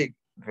music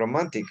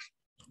romantic.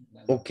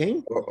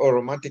 Okay. Or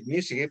romantic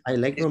music. I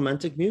like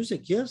romantic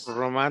music, yes.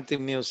 Romantic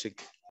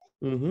music.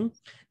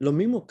 Lo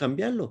mismo,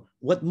 cambiarlo.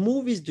 What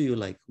movies do you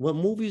like? What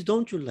movies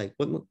don't you like?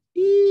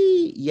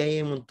 Y ahí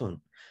hay un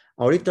montón.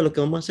 Ahorita lo que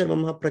vamos a hacer,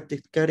 vamos a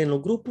practicar en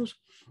los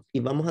grupos y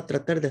vamos a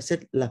tratar de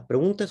hacer las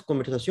preguntas,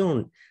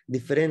 conversación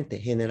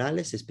diferentes,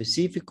 generales,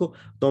 específicos,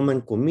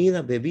 toman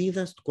comida,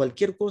 bebidas,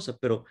 cualquier cosa,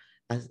 pero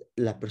a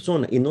la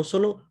persona, y no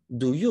solo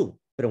do you,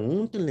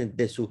 pregúntenle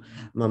de su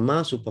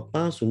mamá, su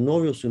papá, su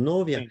novio, su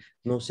novia, Sí.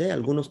 no sé,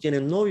 algunos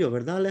tienen novio,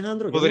 ¿verdad,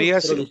 Alejandro? Podría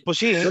Yo no, ser, pues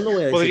sí, yo no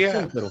voy a decir podría,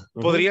 quién, pero...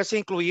 podrías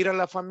incluir a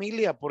la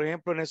familia, por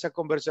ejemplo, en esa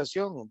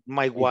conversación.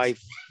 My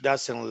wife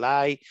doesn't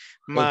like,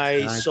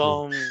 my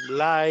son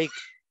like.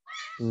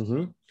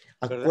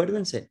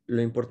 Acuérdense,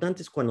 lo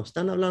importante es cuando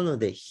están hablando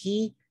de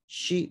he,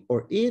 she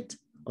or it,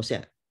 o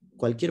sea,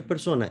 cualquier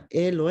persona,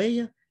 él o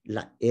ella,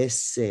 la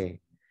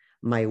S.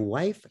 My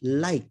wife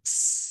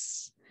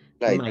likes.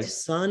 My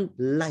son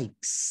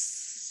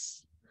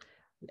likes.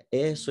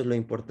 Eso es lo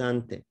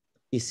importante.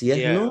 Y si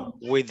es no,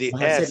 with the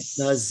vas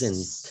a hacer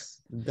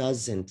S.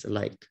 doesn't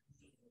like.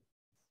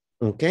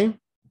 Okay?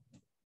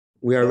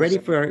 We are ready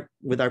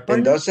with our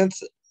partner? El doesn't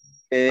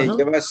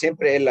lleva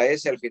siempre la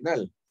S al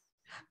final.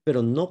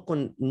 Pero no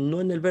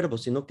en el verbo,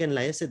 sino que en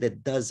la S de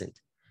doesn't.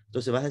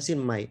 Entonces vas a decir,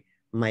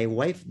 my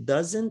wife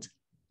doesn't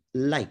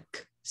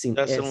like. Sin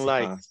Doesn't S.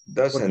 like.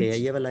 Porque ella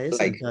lleva la S,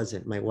 like.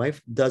 Doesn't. My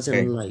wife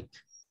doesn't like.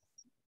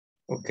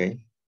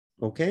 Okay.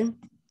 Okay?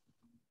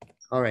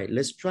 All right,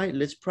 let's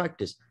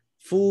practice.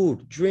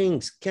 Food,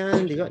 drinks,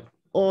 candy,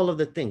 all of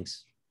the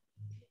things.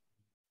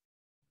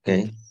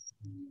 Okay.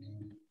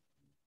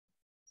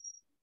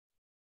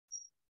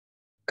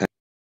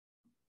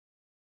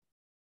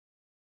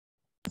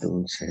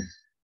 Entonces.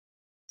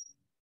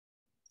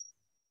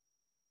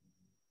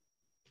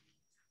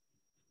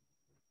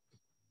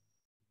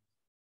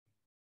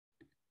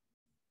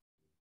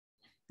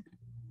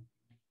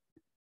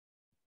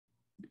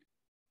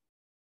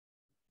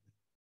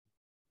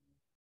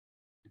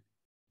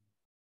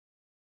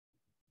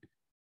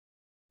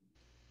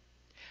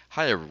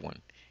 Hi everyone.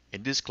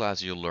 In this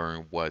class you'll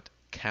learn what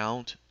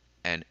count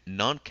and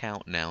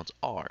non-count nouns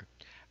are.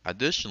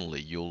 Additionally,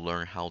 you'll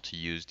learn how to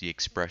use the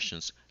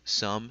expressions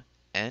some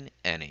and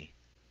any.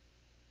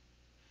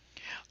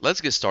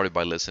 Let's get started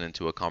by listening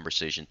to a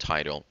conversation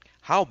titled,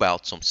 How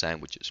About Some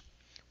Sandwiches?,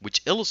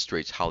 which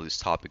illustrates how this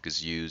topic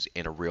is used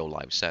in a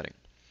real-life setting.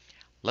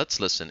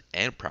 Let's listen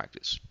and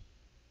practice.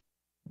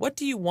 What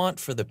do you want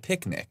for the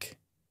picnic?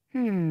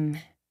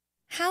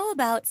 How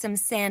about some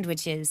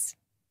sandwiches?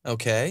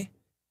 Okay.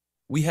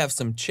 We have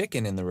some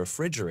chicken in the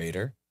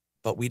refrigerator,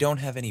 but we don't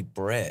have any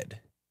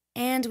bread.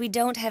 And we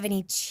don't have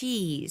any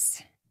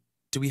cheese.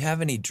 Do we have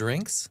any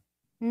drinks?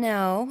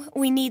 No,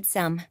 we need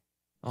some.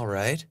 All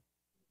right.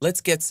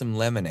 Let's get some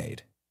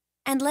lemonade.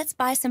 And let's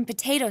buy some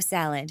potato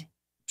salad.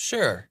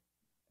 Sure.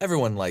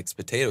 Everyone likes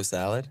potato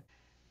salad.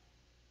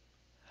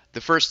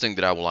 The first thing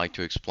that I would like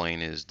to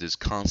explain is this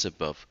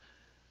concept of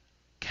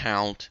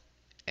count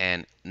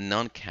and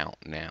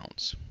non-count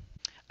nouns.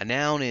 A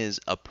noun is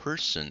a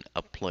person,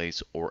 a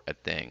place, or a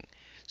thing.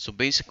 So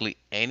basically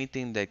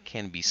anything that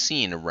can be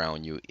seen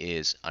around you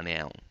is a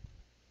noun.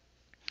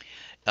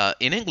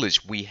 In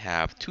English, we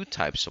have two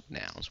types of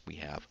nouns. We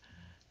have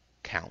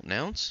count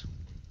nouns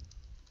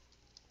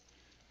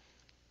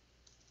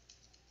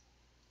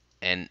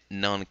and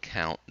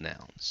non-count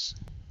nouns.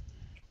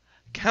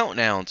 Count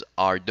nouns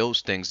are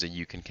those things that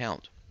you can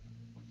count.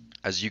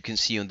 As you can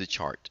see on the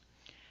chart,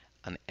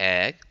 an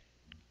egg,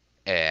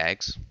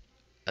 eggs,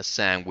 a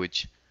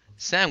sandwich,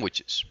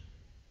 sandwiches.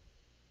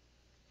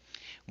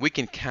 We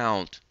can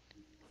count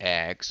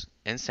eggs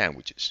and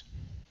sandwiches.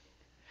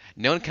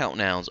 Non-count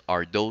nouns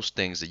are those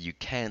things that you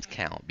can't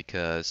count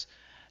because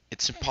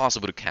it's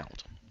impossible to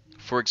count.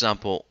 For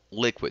example,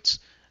 liquids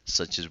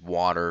such as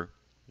water,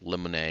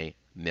 lemonade,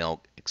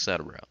 milk,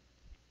 etc.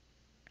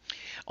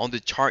 On the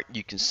chart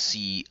you can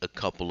see a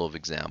couple of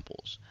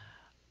examples.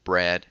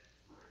 Bread,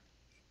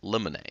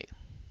 lemonade.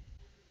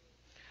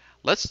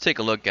 Let's take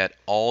a look at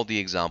all the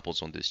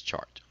examples on this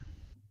chart.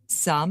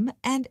 Some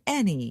and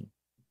any.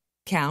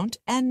 Count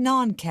and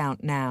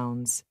non-count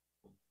nouns.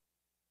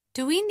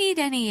 Do we need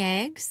any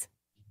eggs?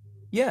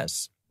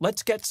 Yes,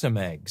 let's get some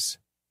eggs.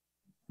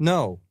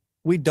 No,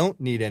 we don't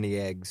need any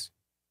eggs.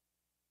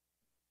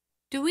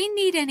 Do we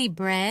need any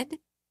bread?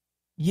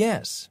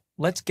 Yes,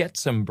 let's get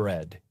some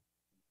bread.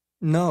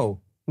 No,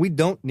 we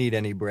don't need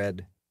any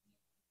bread.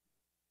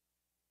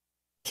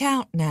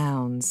 Count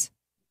nouns.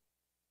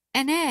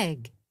 An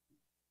egg.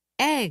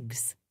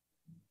 Eggs.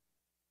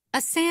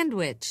 A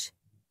sandwich.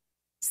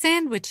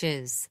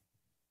 Sandwiches.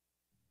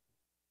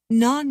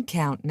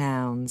 Non-count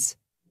nouns.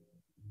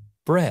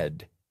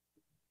 Bread.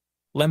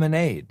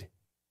 Lemonade.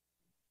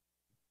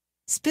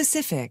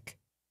 Specific.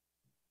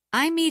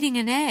 I'm eating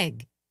an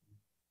egg.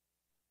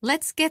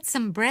 Let's get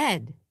some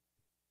bread.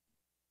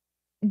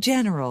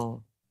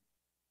 General.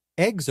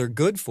 Eggs are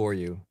good for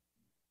you.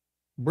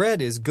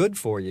 Bread is good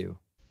for you.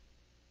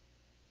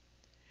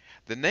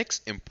 The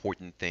next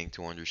important thing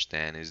to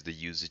understand is the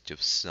usage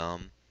of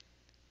some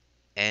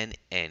and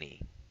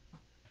any.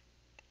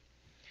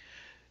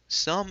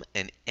 Some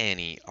and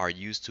any are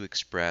used to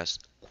express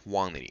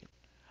quantity.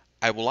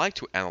 I would like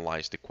to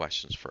analyze the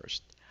questions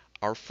first.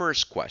 Our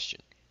first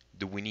question,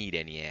 do we need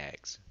any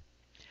eggs?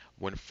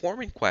 When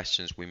forming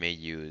questions, we may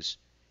use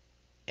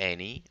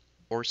any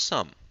or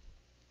some.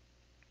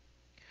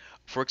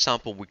 For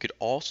example, we could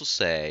also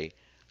say,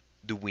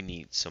 do we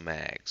need some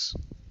eggs?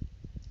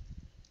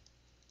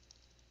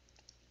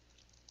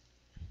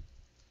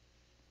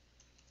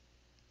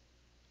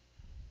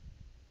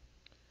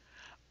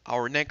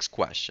 Our next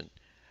question,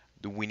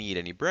 do we need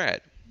any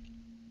bread?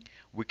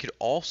 We could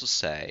also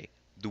say,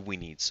 do we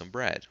need some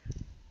bread?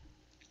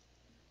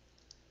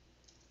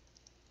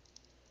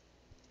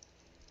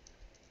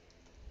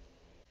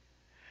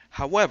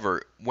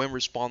 However, when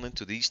responding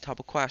to these type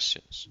of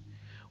questions,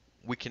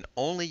 we can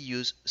only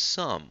use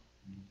some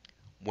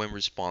when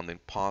responding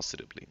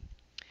positively.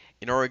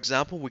 In our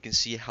example, we can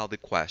see how the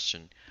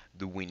question,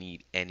 do we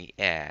need any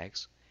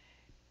eggs,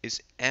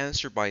 is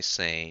answered by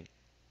saying,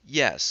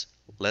 yes,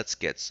 let's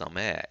get some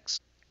eggs.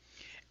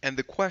 And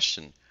the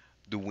question,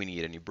 do we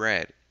need any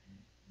bread,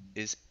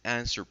 is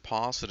answered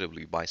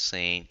positively by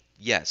saying,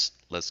 yes,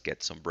 let's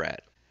get some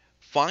bread.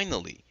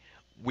 Finally,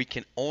 we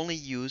can only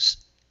use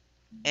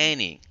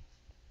any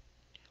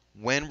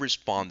when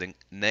responding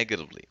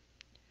negatively.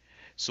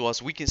 So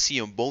as we can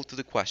see on both of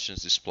the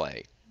questions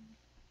displayed,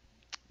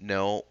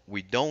 no,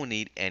 we don't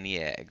need any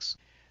eggs.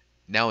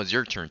 Now it's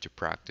your turn to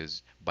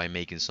practice by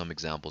making some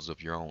examples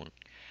of your own.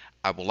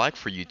 I would like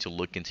for you to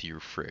look into your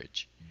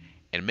fridge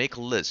and make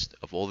a list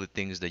of all the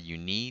things that you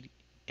need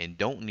and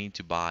don't need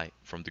to buy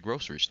from the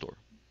grocery store.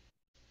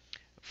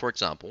 For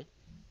example,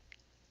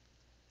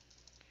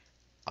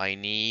 I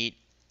need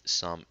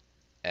some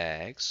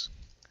eggs.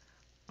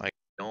 I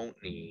don't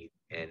need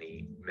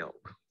any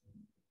milk.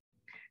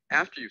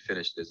 After you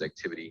finish this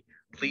activity,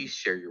 please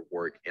share your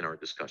work in our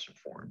discussion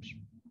forums.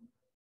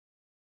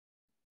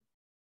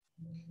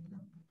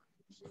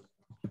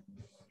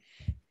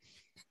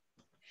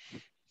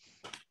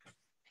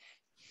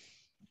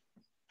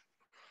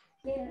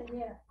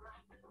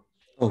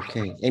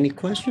 Okay, any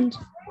questions?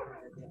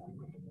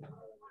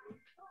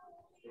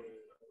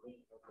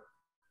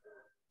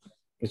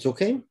 It's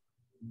okay?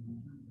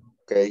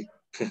 Okay.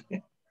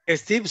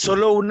 Steve,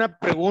 solo una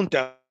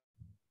pregunta.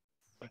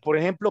 Por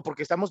ejemplo,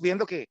 porque estamos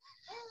viendo que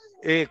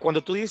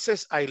cuando tú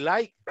dices I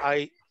like,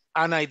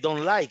 and I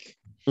don't like.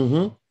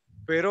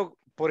 Pero,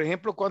 por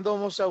ejemplo, ¿cuándo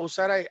vamos a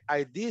usar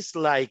I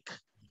dislike?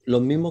 Lo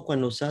mismo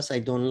cuando usas I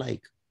don't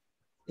like.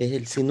 Es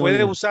el sinónimo. ¿Se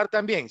puede usar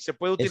también? ¿Se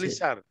puede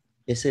utilizar?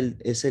 Es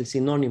el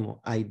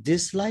sinónimo. I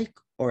dislike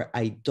or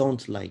I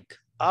don't like.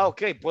 Ah,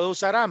 ok. Puedo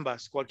usar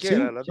ambas,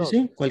 cualquiera. Sí, las sí, dos.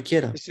 sí,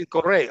 cualquiera. Sí,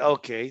 correcto.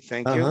 Ok,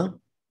 thank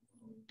you.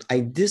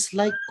 I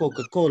dislike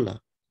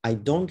Coca-Cola. I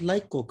don't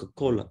like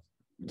Coca-Cola.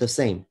 The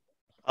same.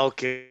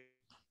 Okay.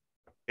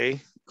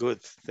 Okay,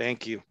 good.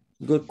 Thank you.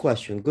 Good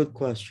question, good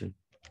question.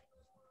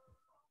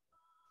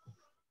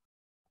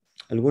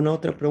 ¿Alguna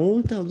otra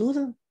pregunta o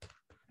duda?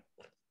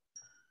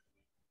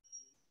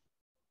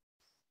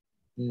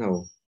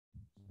 No.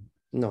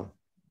 No.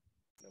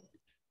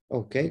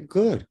 Okay,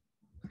 good.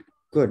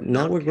 Good.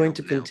 Now we're going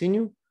to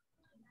continue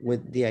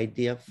with the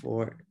idea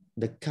for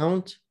the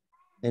count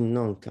and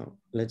non-count.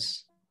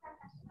 Let's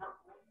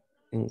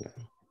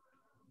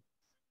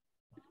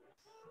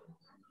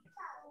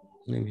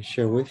let me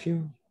share with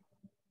you.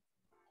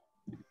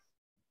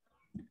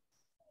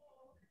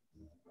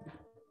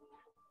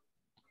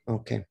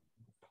 Okay.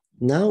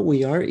 Now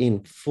we are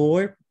in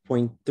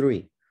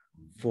 4.3.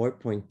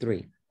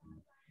 4.3.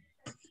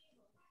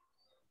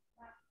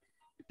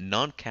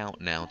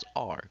 Non-count nouns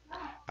are.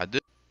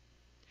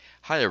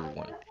 Hi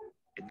everyone.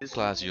 In this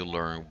class you'll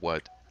learn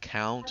what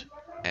count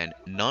and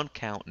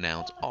non-count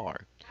nouns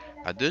are.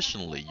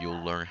 Additionally,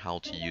 you'll learn how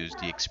to use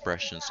the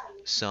expressions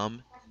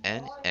some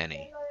and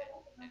any.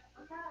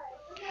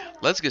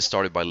 Let's get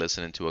started by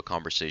listening to a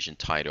conversation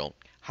titled,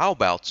 How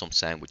About Some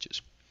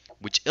Sandwiches?,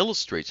 which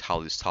illustrates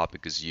how this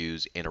topic is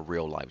used in a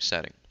real-life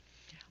setting.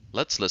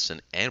 Let's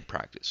listen and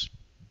practice.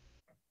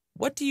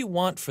 What do you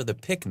want for the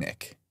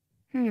picnic?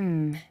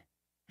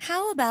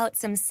 How about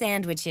some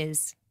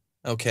sandwiches?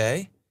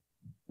 Okay.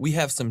 We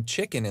have some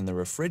chicken in the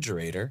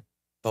refrigerator,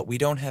 but we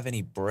don't have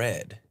any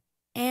bread.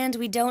 And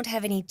we don't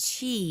have any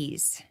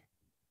cheese.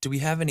 Do we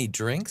have any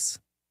drinks?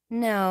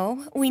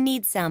 No, we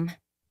need some.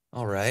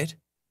 All right.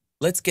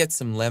 Let's get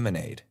some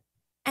lemonade.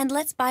 And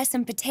let's buy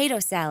some potato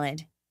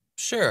salad.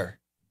 Sure.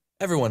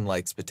 Everyone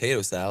likes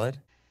potato salad.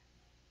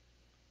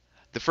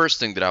 The first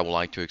thing that I would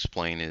like to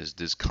explain is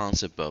this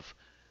concept of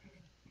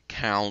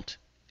count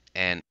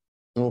and...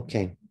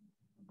 Okay.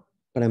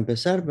 Para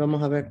empezar,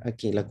 vamos a ver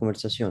aquí la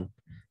conversación.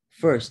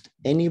 First,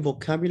 any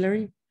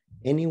vocabulary,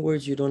 any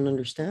words you don't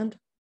understand?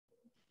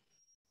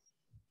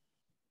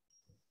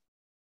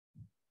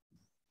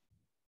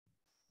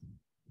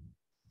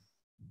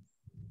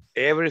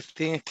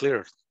 Everything is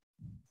clear.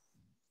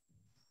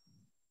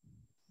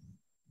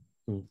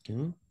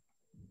 Okay.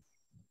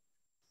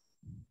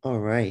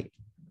 All right.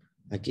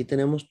 Aquí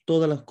tenemos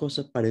todas las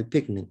cosas para el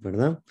picnic,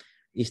 ¿verdad?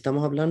 Y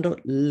estamos hablando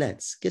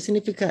let's. ¿Qué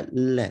significa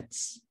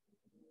let's?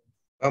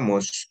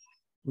 Vamos.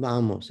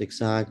 Vamos,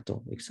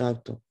 exacto,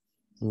 exacto.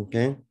 Ok,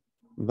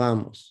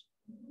 vamos.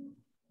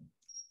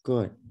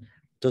 Good.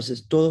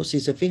 Entonces, todos, si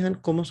se fijan,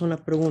 ¿cómo son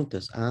las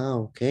preguntas? Ah,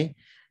 ok.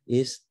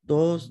 Es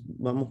todos,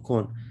 vamos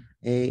con,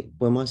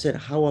 podemos hacer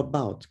how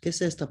about. ¿Qué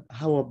es esta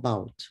how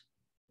about?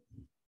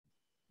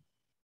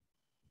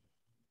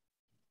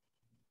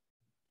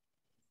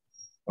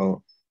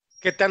 Oh.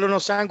 ¿Qué tal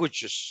unos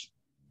sándwiches?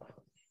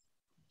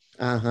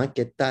 Ajá,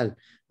 ¿qué tal?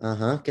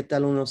 Ajá, ¿qué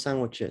tal unos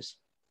sándwiches?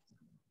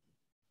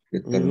 ¿Qué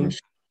tal unos?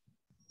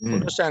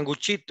 Unos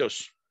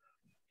sanguchitos.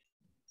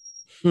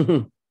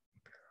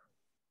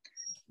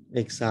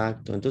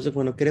 Exacto. Entonces,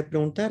 cuando quiere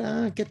preguntar,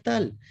 ah, ¿qué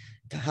tal?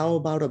 How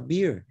about a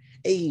beer?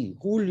 Hey,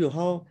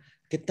 Julio,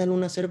 ¿qué tal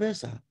una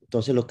cerveza?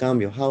 Entonces lo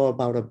cambio. How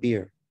about a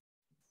beer?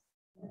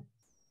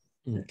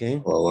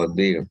 Ok. How about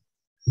beer?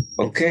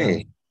 Ok.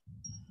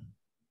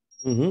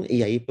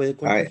 Y ahí puede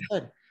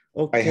contestar.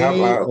 Ok, I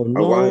have o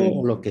no,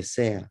 o lo que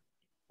sea.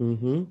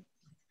 Una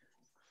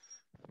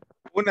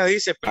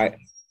dice,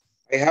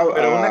 I have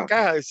pero una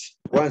caja dice.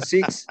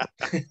 1-6.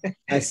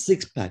 A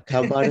six pack.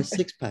 How about a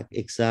six pack?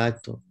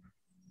 Exacto.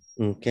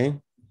 Ok.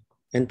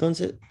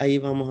 Entonces, ahí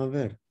vamos a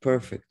ver.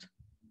 Perfect.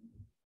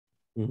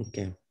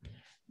 Okay.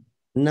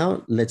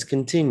 Now, let's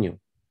continue.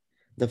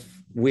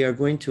 We are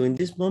going to, in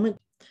this moment,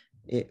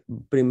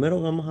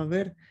 primero vamos a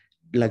ver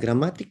la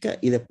gramática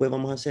y después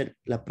vamos a hacer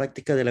la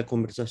práctica de la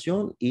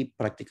conversación y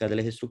práctica de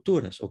las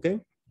estructuras, ¿ok?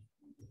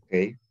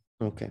 Okay.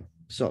 Okay.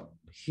 So,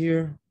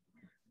 here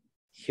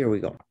we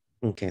go.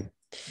 Okay.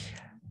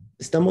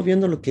 Estamos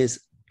viendo lo que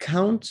es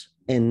count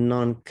and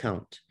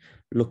non-count.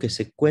 Lo que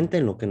se cuenta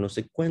y lo que no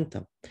se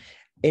cuenta.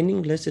 En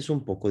inglés es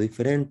un poco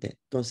diferente.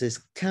 Entonces,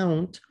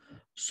 count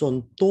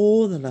son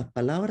todas las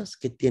palabras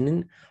que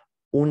tienen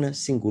una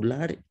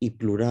singular y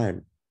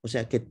plural. O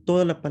sea, que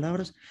todas las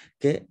palabras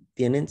que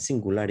tienen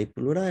singular y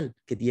plural,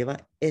 que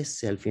lleva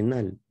S al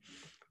final.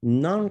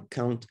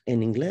 Non-count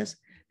en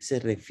inglés se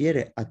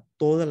refiere a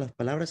todas las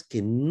palabras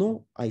que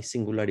no hay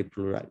singular y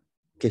plural,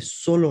 que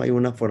solo hay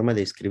una forma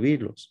de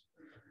escribirlos.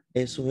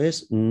 Eso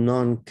es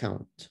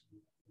non-count.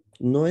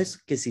 No es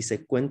que si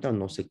se cuenta o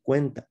no se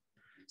cuenta,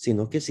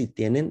 sino que si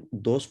tienen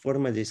dos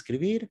formas de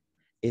escribir,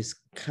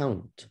 es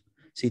count.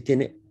 Si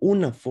tiene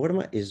una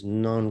forma, es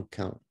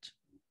non-count.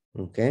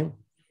 ¿Ok?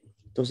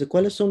 Entonces,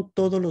 ¿cuáles son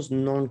todos los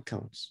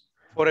non-counts?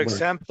 Por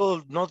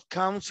ejemplo, not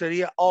count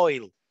sería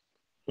oil.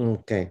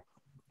 Ok.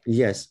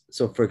 Yes.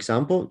 So, for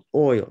example,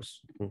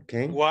 oils.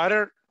 Okay.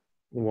 Water.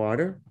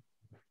 Water.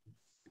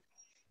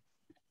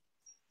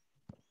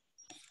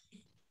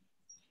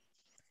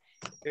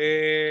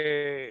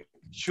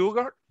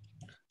 Sugar.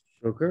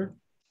 Sugar.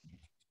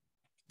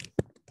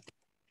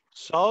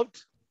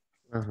 Salt.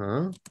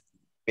 Uh-huh.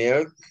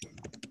 Milk.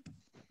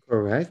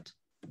 Correct.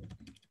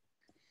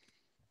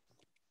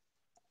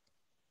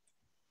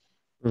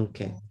 Ok.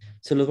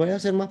 Se los voy a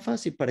hacer más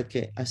fácil para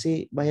que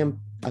así vayan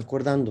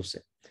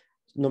acordándose.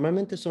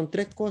 Normalmente son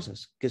tres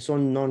cosas que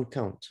son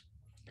non-count.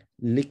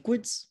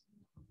 Liquids,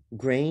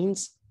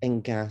 grains,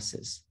 and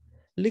gases.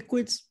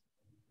 Liquids,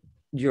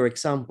 your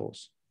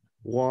examples.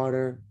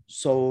 Water,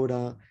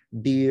 soda,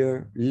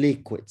 beer,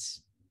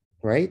 liquids,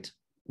 right?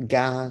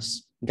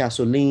 Gas,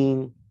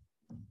 gasoline.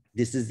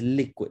 This is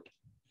liquid.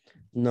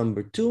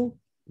 Number two,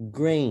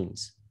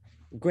 grains.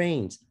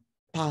 Grains,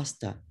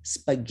 pasta,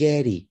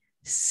 spaghetti,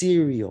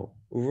 cereal,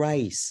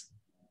 rice.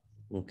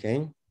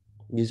 Okay,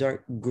 these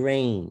are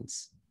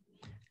grains.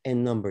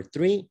 And number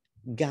three,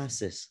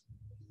 gases.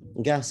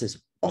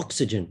 Gases,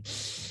 oxygen,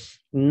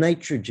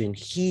 nitrogen,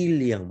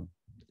 helium,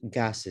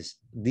 gases.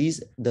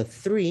 These, the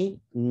three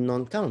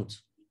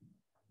non-count.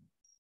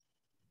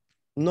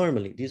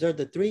 Normally, these are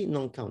the three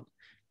non-count.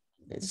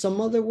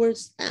 Some other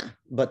words,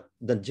 but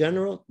the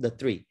general, the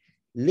three.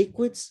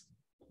 Liquids,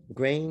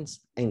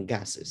 grains, and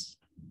gases.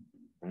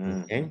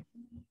 Okay,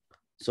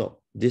 so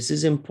this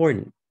is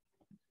important.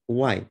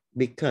 Why?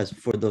 Because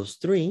for those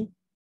three,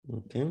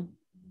 okay,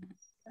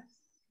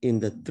 in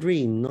the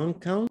three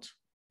non-count,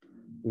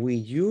 we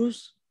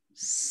use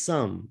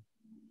some.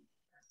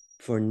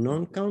 For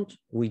non-count,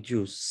 we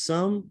use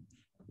some.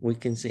 We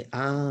can say,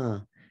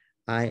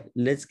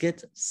 let's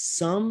get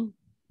some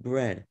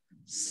bread,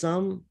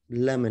 some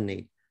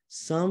lemonade,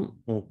 some,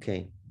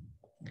 okay.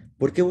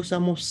 ¿Por qué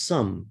usamos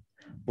some?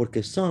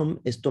 Porque some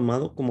es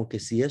tomado como que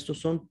si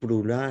estos son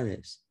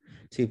plurales.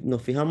 Si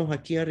nos fijamos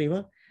aquí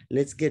arriba,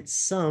 let's get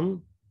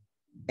some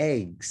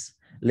eggs.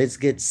 Let's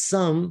get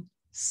some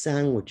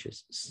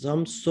sandwiches.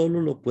 Some solo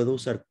lo puedo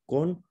usar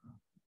con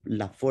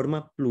la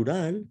forma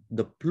plural,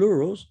 the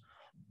plurals,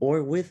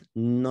 or with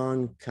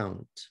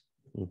non-count.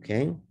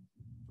 Okay.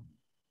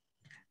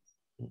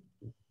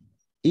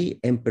 Y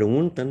en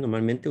preguntas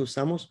normalmente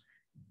usamos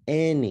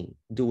any.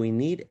 Do we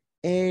need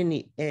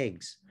any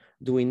eggs?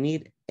 Do we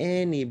need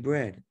any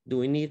bread? Do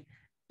we need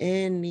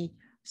any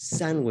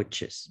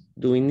sandwiches?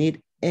 Do we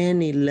need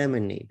any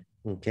lemonade?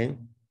 Okay.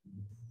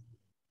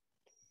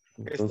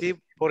 Entonces,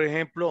 Steve, por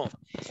ejemplo,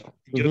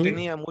 yo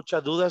tenía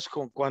muchas dudas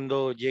con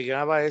cuando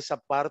llegaba a esa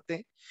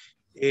parte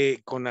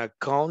con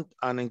account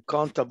and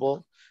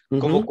uncountable,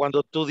 como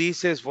cuando tú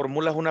dices,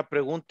 formulas una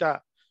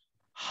pregunta,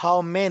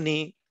 how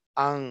many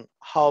and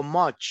how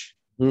much.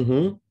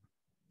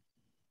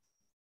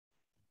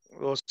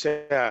 O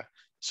sea,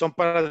 son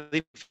para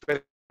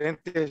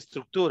diferentes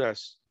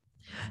estructuras.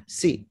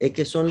 Sí, es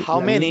que son how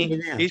la many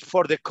misma idea. is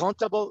for the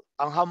countable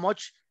and how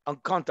much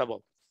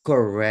uncountable.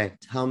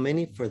 Correct. How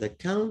many for the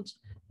count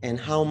and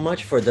how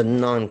much for the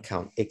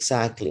non-count.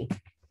 Exactly.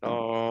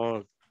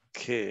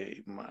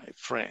 Okay, my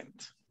friend.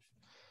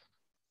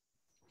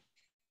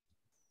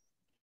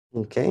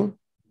 Okay.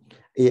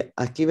 Y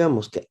aquí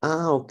vemos que,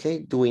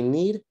 ok, do we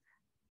need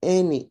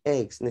any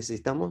eggs?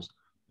 ¿Necesitamos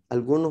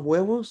algunos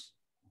huevos?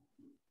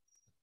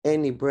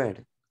 Any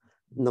bread?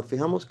 Nos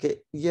fijamos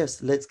que,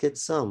 yes, let's get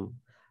some.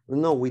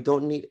 No, we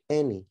don't need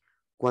any.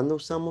 ¿Cuándo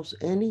usamos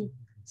any?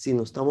 Si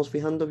nos estamos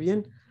fijando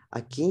bien,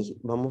 aquí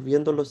vamos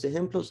viendo los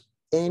ejemplos.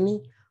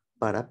 Any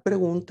para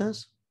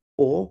preguntas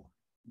o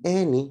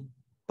any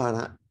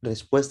para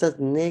respuestas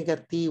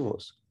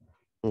negativos.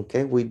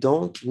 Okay, we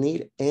don't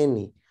need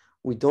any.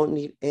 We don't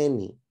need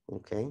any.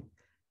 Okay,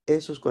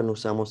 eso es cuando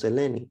usamos el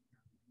any.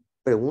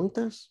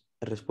 Preguntas,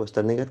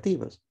 respuestas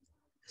negativas.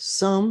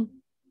 Some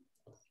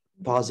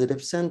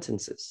positive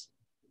sentences.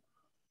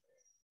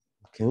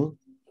 Okay,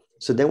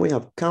 so then we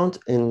have count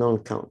and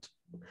non-count.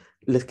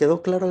 ¿Les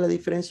quedó clara la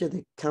diferencia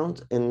de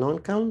count and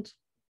non-count?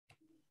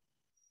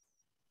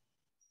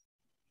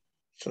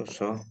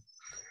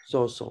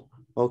 So.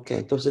 Ok,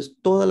 entonces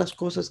todas las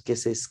cosas que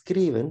se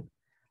escriben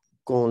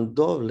con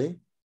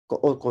doble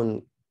o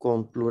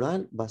con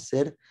plural va a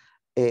ser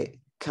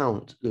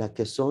count. La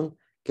que son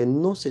que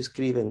no se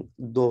escriben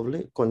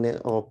doble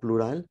o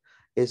plural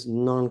es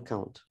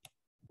non-count.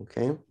 Ok,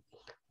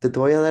 te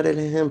voy a dar el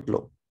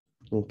ejemplo.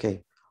 Ok,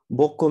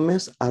 ¿vos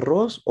comes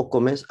arroz o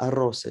comes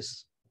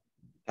arroces?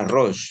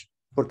 Arroz.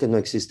 Porque no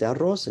existe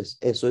arroces.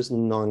 Eso es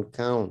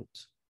non-count.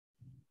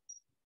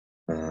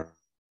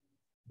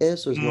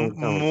 Eso es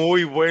non-count.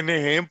 Muy buen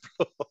ejemplo.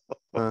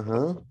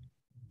 Ajá.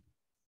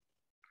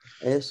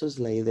 Eso es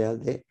la idea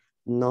de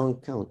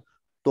non-count.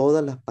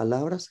 Todas las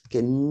palabras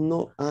que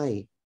no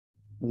hay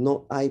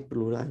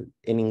plural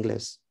en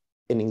inglés.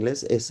 En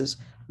inglés eso es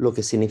lo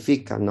que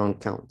significa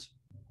non-count.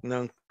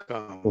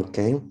 Non-count. Ok.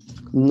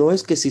 No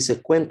es que si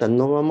se cuentan,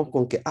 no vamos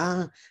con que,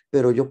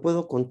 pero yo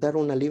puedo contar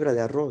 1 libra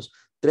de arroz,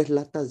 3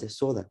 latas de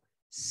soda.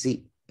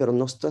 Sí, pero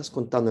no estás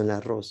contando el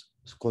arroz,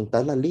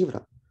 contás la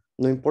libra.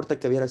 No importa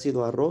que hubiera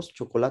sido arroz,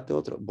 chocolate,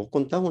 otro. Vos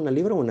contás 1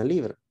 libra o 1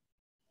 libra.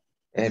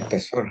 El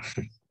peso.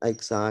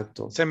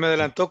 Exacto. Se me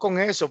adelantó con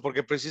eso,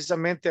 porque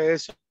precisamente a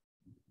eso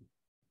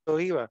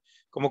iba.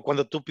 Como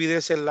cuando tú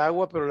pides el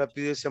agua, pero la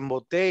pides en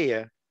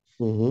botella.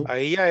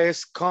 Ahí ya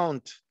es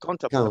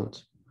countable. Count.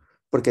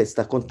 Porque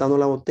estás contando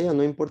la botella,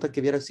 no importa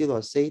que hubiera sido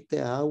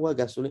aceite, agua,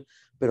 gasolina,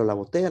 pero la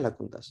botella la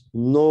contas,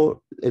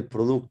 no el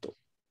producto.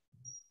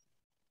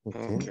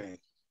 Okay.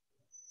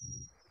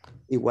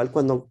 Igual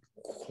cuando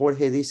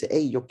Jorge dice,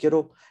 hey, yo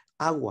quiero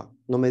agua,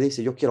 no me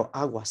dice, yo quiero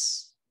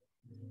aguas.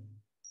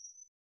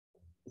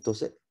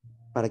 Entonces,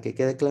 para que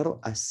quede claro,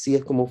 así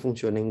es como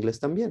funciona en inglés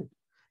también.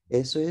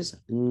 Eso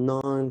es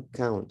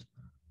non-count.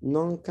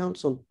 Non-count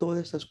son todas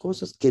esas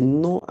cosas que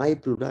no hay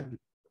plural.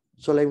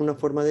 Solo hay una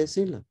forma de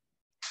decirla.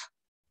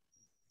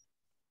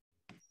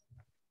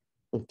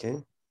 Ok.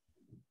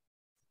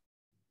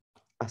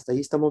 ¿Hasta ahí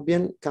estamos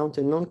bien? Count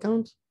and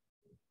non-count.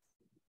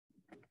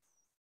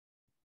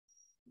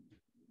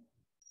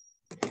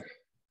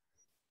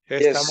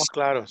 Estamos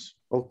claros.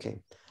 Ok.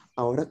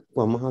 Ahora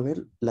vamos a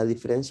ver la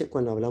diferencia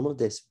cuando hablamos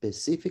de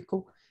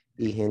específico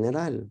y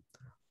general.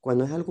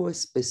 Cuando es algo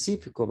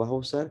específico, vas a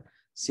usar,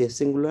 si es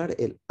singular,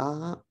 el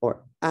a o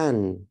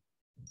an.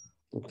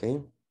 Ok.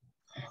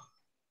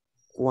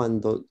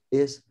 Cuando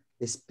es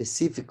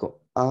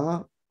específico,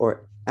 a o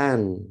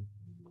an,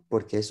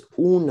 porque es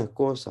una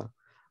cosa.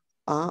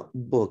 A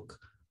book,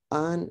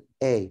 an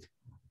egg,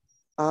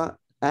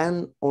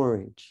 an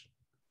orange,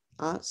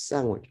 a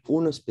sandwich,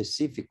 uno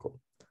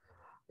específico.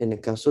 En el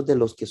caso de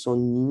los que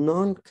son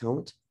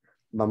non-count,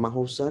 vamos a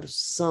usar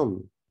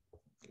some.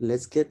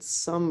 Let's get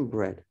some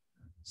bread,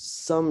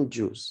 some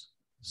juice,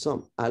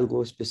 some,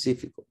 algo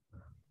específico.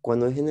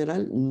 Cuando es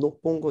general, no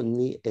pongo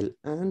ni el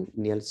and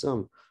ni el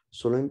some.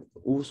 Solo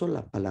uso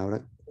la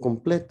palabra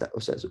completa,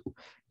 o sea,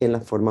 en la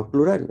forma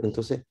plural.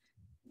 Entonces,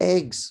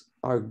 eggs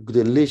are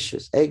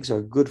delicious. Eggs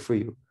are good for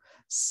you.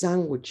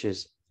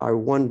 Sandwiches are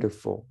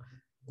wonderful.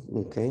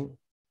 Okay.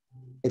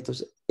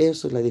 Entonces,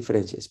 eso es la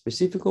diferencia.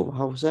 Específico,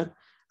 vas a usar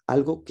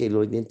algo que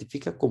lo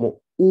identifica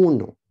como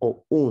uno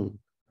o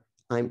un.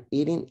 I'm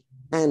eating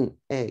an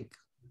egg.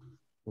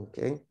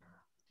 Okay.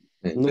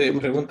 Sí,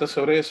 pregunta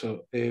sobre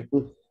eso.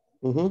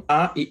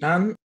 A y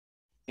an,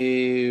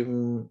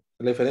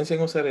 la diferencia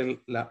en usar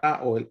la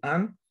a o el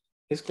an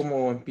es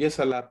como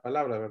empieza la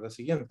palabra, ¿verdad?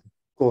 Siguiente.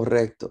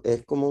 Correcto,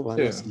 es como va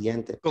la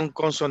siguiente. Con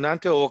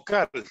consonante o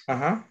vocal.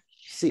 Ajá.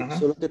 Sí,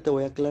 solo que te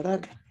voy a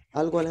aclarar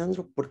algo,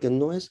 Alejandro, porque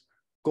no es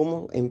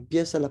cómo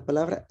empieza la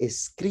palabra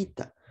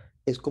escrita,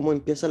 es como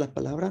empieza la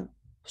palabra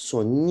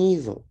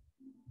sonido.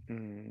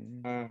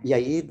 Y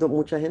ahí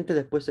mucha gente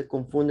después se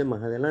confunde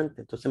más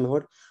adelante. Entonces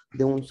mejor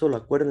de un solo,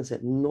 acuérdense,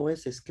 no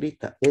es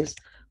escrita, es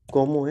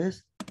cómo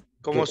es.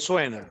 ¿Cómo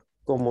suena?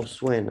 Cómo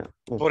suena.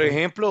 Por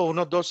ejemplo,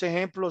 unos 2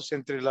 ejemplos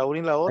entre la una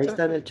y la Ahí otra.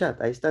 está en el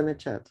chat, ahí está en el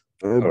chat.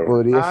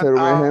 Podría ser un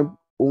ejemplo,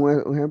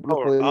 un ejemplo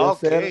podría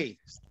ser, Ok.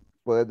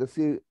 puedes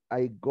decir,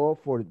 I go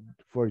for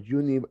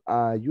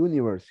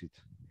university.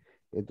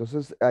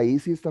 Entonces ahí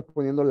sí estás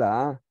poniendo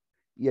la A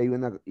y hay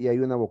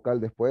una vocal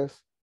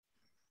después.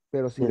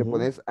 Pero si le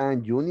pones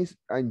and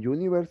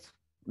universe,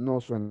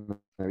 no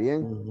suena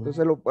bien.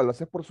 Entonces lo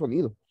haces por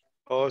sonido.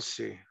 Oh,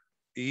 sí.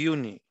 Ahí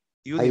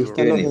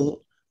está, Universe.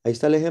 ahí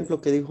está el ejemplo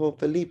que dijo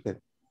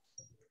Felipe.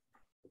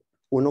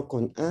 Uno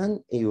con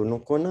an y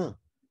uno con a.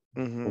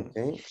 ¿Ok?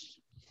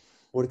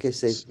 Porque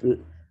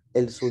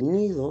el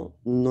sonido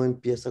no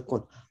empieza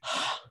con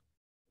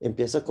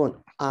empieza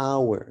con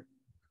our.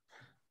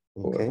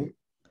 ¿Ok?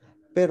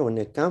 Pero en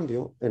el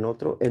cambio, en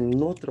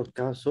otros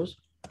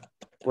casos,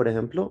 por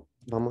ejemplo,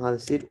 vamos a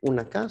decir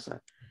una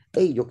casa.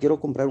 Hey, yo quiero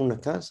comprar una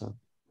casa.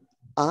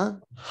 A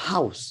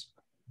house.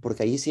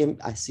 Porque ahí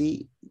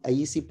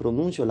sí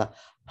pronuncio la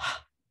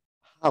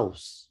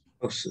house.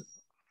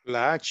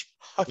 La H.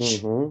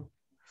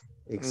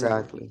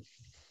 Exactly.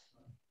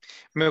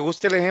 Me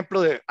gusta el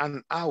ejemplo de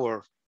an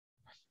hour.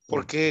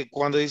 Porque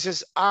cuando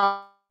dices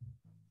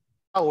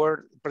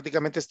hour,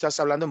 prácticamente estás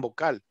hablando en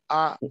vocal.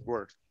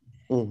 Hour.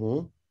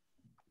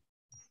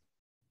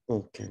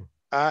 Okay.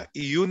 A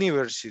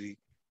university.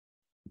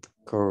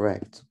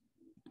 Correct.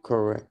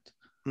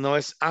 No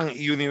es an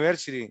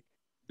university.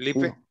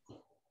 Lipe.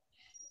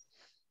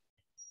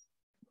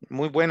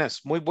 Muy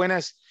buenas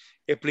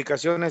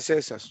explicaciones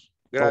esas.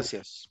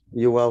 Gracias.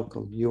 You're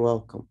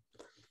welcome.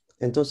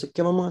 Entonces,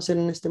 ¿qué vamos a hacer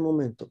en este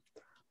momento?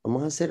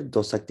 Vamos a hacer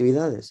 2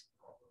 actividades.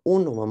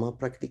 Uno, vamos a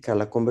practicar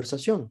la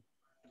conversación,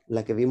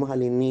 la que vimos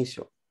al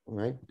inicio,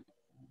 right?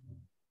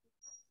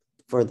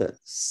 For the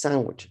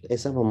sandwich,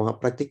 esa vamos a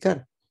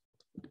practicar.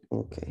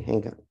 Okay,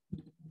 hang on.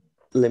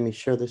 Let me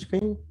share the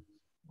screen.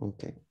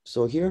 Okay,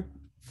 so here,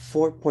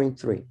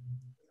 4.3.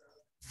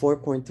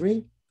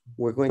 4.3,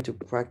 we're going to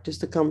practice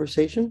the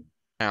conversation.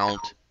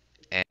 Count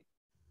and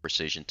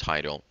conversation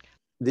title.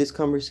 This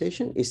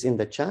conversation is in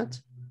the chat,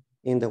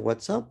 in the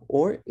WhatsApp,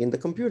 or in the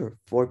computer,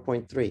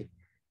 4.3.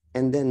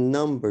 And then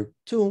number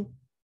 2,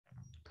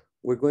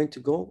 we're going to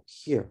go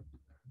here,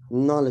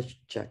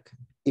 knowledge check.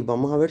 Y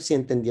vamos a ver si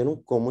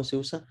entendieron cómo se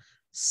usa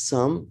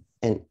some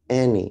and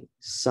any.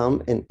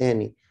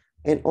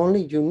 And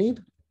only you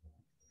need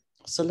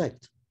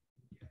select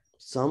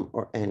some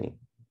or any.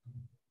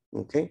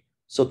 Okay,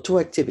 so 2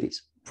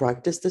 activities,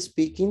 practice the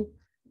speaking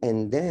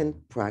and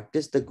then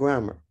practice the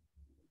grammar.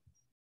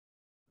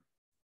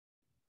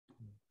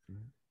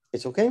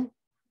 It's okay?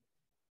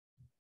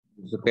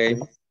 It's okay.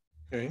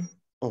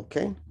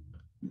 Okay,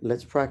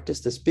 let's practice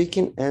the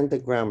speaking and the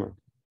grammar.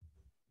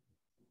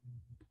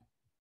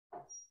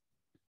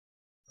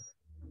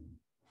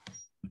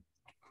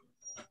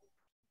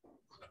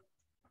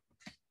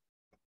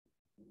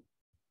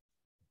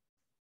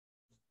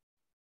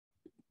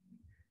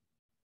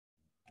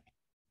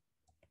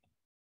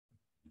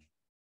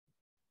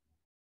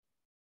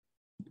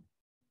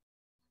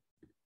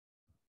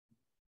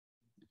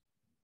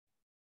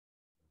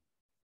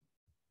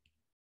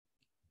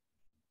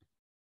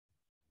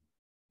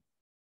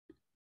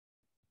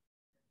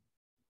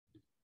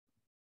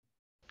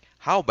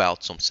 How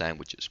about some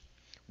sandwiches,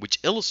 which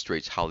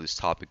illustrates how this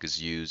topic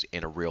is used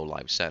in a real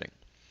life setting.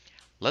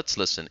 Let's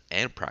listen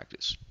and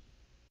practice.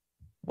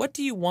 What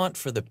do you want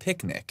for the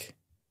picnic?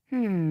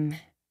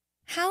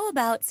 How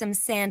about some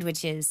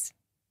sandwiches?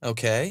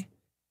 Okay.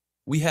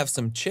 We have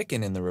some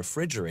chicken in the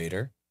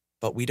refrigerator,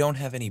 but we don't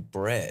have any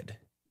bread.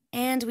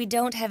 And we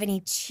don't have any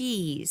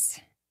cheese.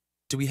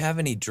 Do we have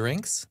any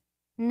drinks?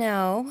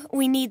 No,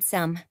 we need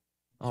some.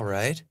 All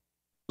right.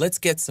 Let's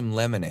get some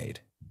lemonade.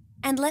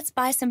 And let's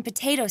buy some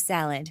potato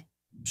salad.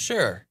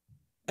 Sure.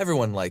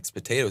 Everyone likes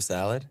potato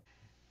salad.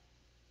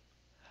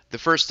 The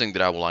first thing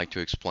that I would like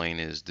to explain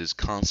is this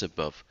concept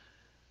of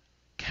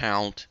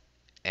count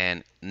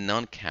and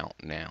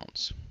non-count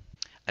nouns.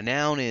 A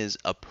noun is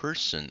a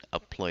person,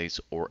 a place,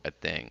 or a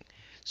thing.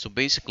 So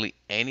basically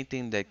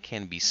anything that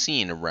can be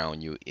seen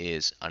around you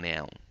is a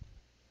noun.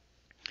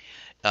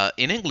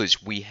 In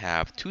English, we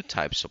have 2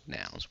 types of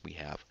nouns. We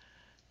have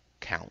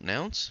count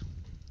nouns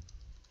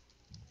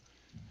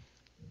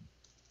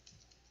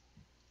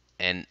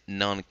and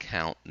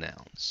non-count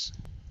nouns.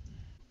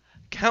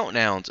 Count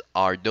nouns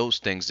are those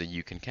things that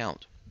you can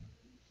count.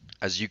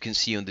 As you can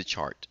see on the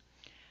chart,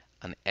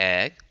 an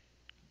egg,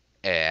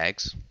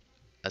 eggs,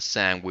 a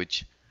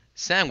sandwich,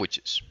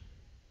 sandwiches.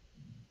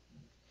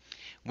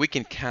 We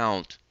can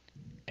count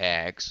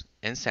eggs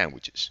and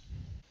sandwiches.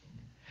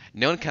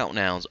 Non-count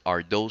nouns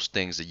are those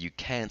things that you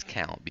can't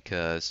count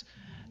because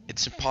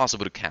it's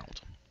impossible to count.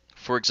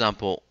 For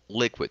example,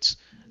 liquids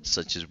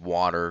such as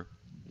water,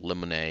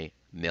 lemonade,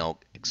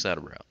 milk,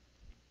 etc.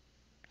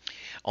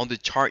 On the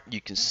chart you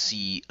can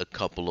see a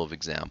couple of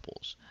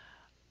examples.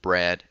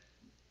 Bread,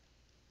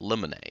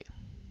 lemonade.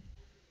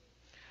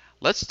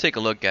 Let's take a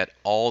look at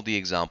all the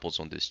examples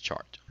on this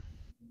chart.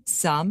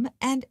 Some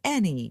and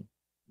any.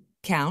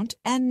 Count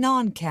and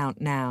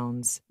non-count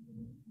nouns.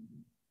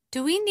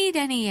 Do we need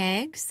any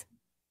eggs?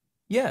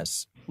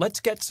 Yes, let's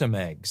get some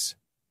eggs.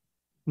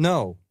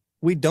 No,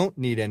 we don't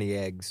need any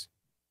eggs.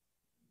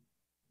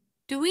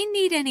 Do we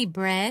need any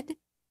bread?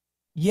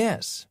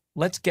 Yes,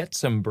 let's get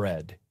some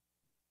bread.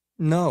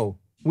 No,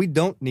 we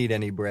don't need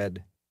any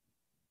bread.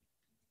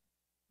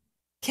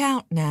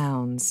 Count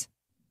nouns.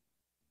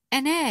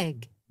 An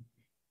egg.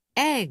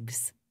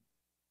 Eggs.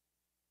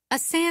 A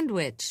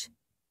sandwich.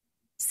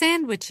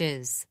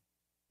 Sandwiches.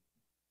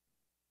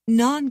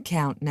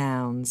 Non-count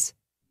nouns.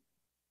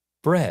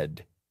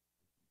 Bread.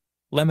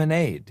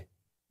 Lemonade.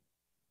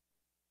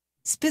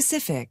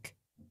 Specific.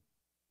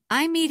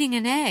 I'm eating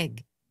an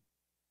egg.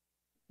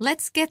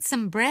 Let's get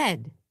some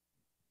bread.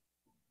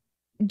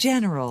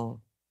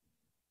 General.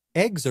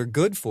 Eggs are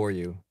good for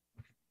you.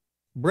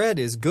 Bread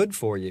is good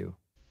for you.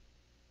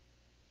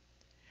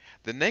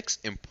 The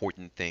next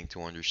important thing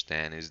to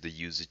understand is the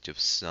usage of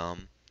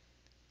some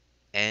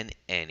and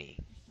any.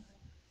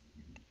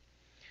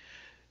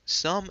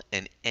 Some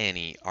and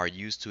any are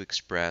used to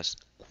express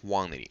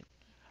quantity.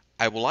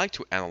 I would like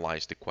to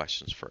analyze the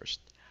questions first.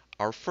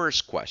 Our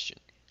first question,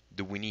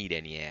 do we need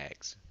any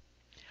eggs?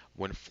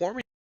 When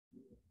forming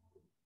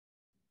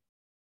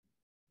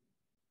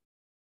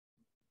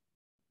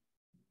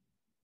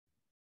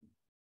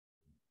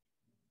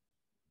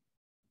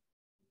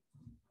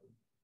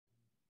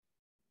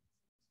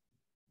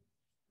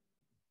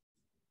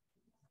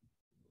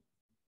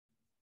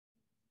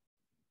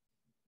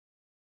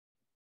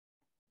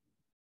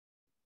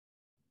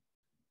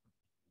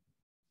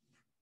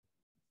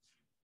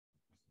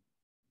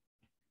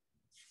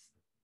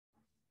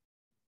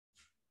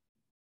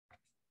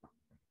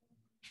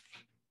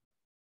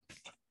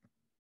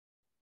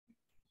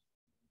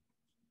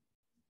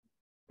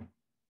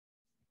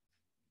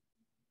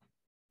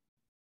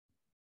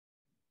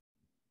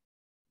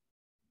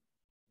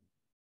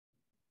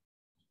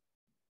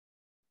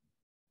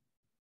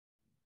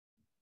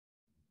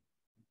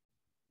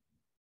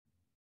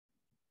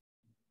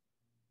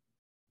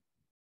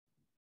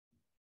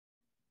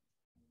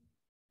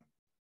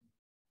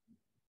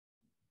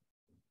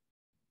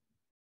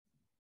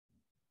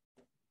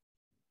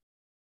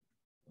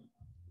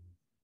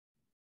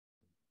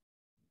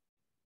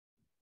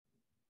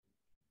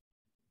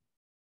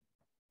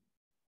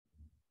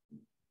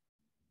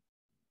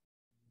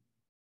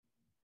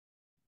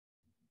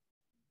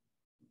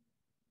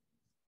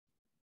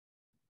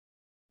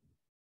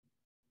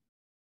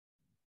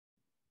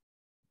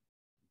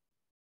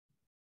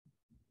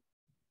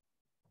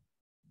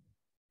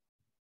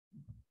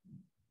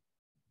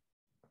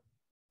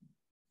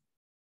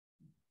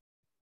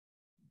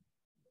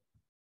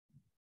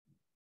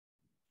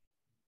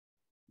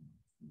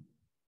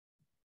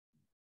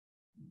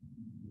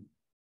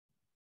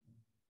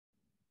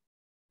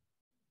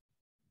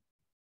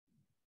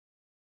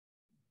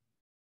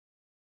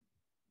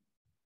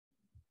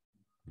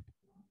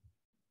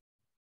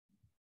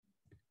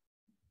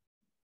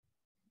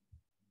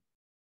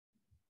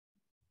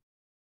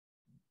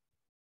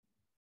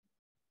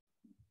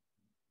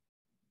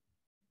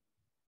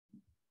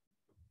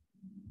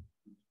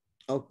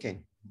Okay.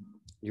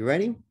 You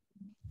ready?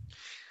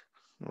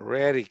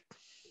 Ready.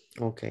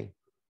 Okay.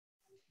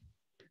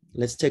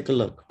 Let's take a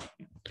look.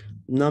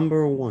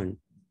 Number one.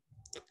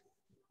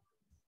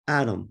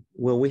 Adam,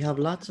 well, we have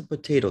lots of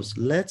potatoes.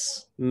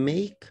 Let's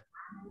make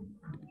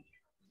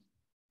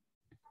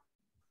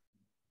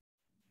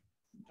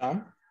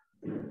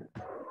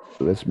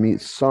Let's meet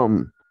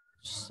some.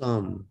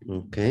 some,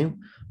 okay.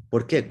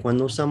 ¿Por qué?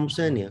 Cuando usamos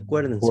any,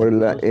 acuérdense. Por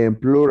la, en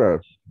plural.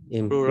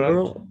 In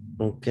plural,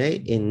 okay.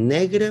 In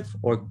negative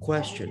or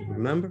question,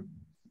 remember?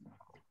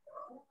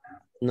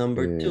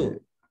 Number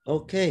two,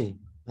 okay.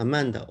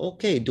 Amanda,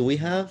 okay. Do we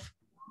have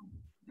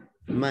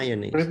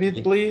mayonnaise?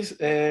 Repeat, please.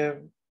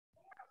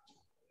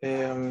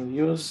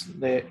 Use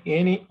the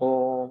any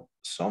or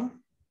some.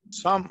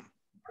 Some.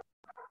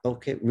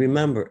 Okay,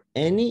 remember,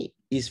 any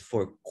is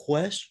for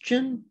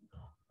question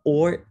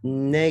or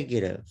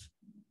negative.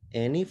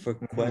 Any for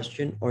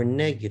question or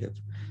negative.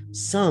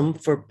 Some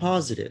for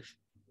positive.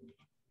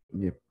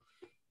 Yep.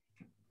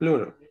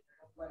 Plural.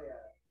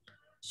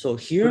 So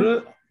here,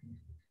 Plural.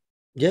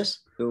 yes?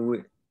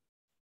 Okay.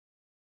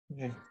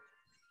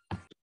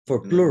 For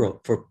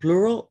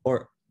plural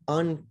or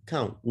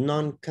uncount,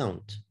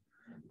 non-count.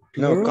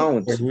 No Plural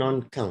count. or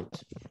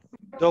non-count.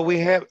 Do we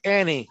have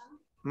any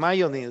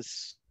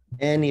mayonnaise?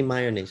 Any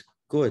mayonnaise,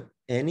 good.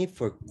 Any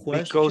for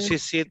question. Because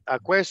it's a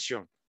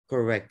question.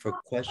 Correct, for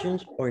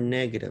questions or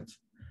negative.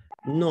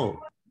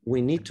 No,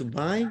 we need to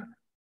buy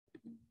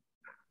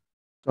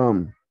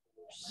Some.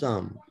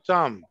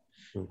 Some.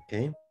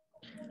 Okay.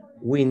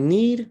 We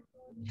need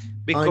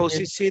Because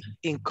onions. it's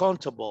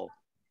uncountable.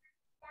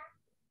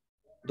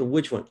 The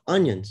which one?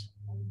 Onions.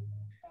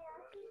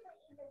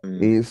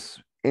 Is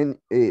in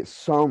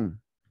some.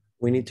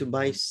 We need to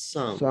buy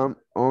some. Some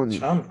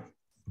onions. Some.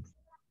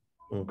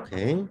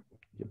 Okay.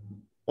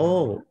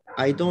 Oh,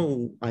 I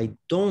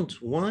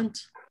don't want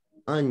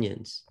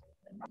onions.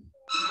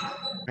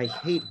 I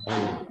hate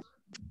onions.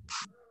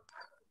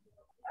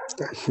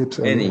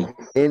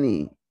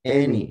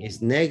 Any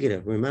is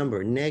negative.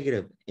 Remember,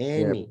 negative.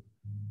 Any.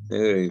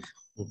 Yep.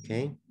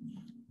 Okay.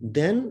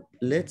 Then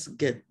let's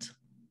get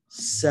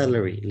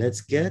celery.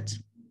 Let's get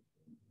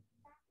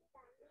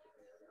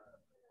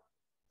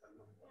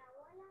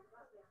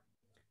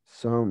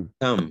some.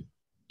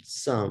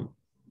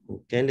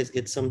 Okay, let's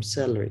get some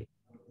celery.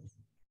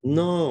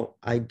 No,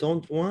 I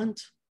don't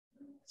want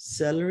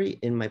celery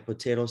in my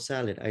potato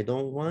salad. I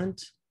don't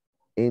want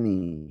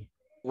any.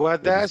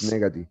 What does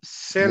negative.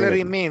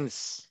 celery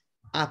means?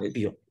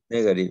 Apio.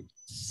 Negative.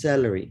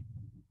 Celery.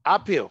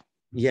 Apio.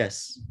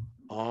 Yes.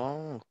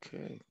 Oh,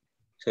 okay.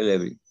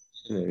 Celery.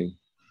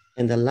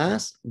 And the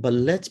last, but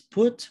let's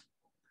put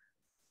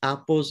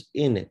apples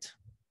in it.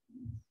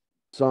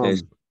 Some.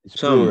 It's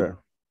plural.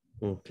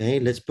 Okay,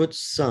 let's put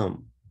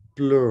some,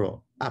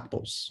 plural,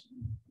 apples.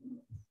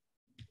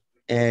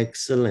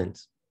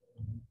 Excellent.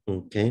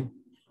 Okay.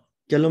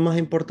 ¿Qué es lo más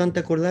importante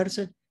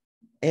acordarse?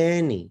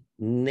 Any,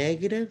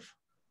 negative,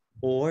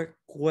 or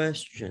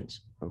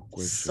questions.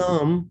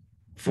 Some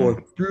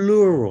for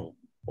plural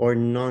or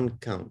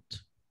non-count.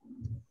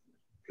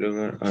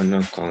 Plural or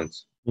non-count.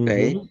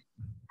 Okay.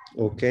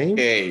 Okay.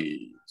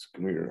 Okay, it's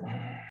clear.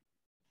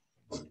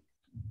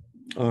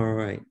 All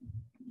right.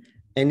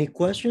 Any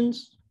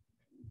questions?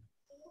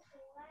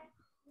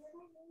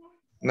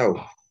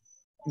 No.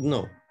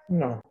 No.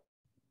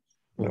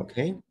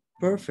 Okay,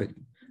 perfect.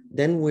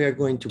 Then we are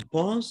going to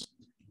pause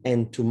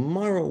and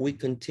tomorrow we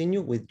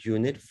continue with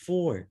Unit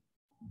 4.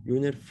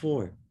 Unit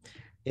 4.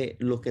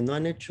 Los que no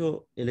han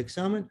hecho el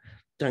examen,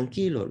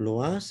 tranquilo,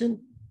 lo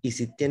hacen y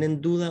si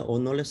tienen duda o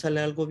no les sale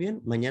algo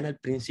bien, mañana al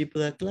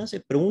principio de la clase,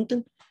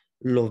 pregunten,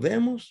 lo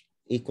vemos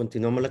y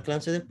continuamos la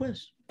clase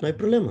después. No hay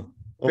problema.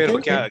 Pero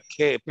 ¿Okay?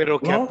 que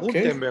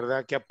apunten,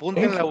 ¿verdad? Que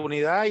apunten la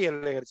unidad y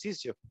el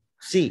ejercicio.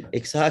 Sí,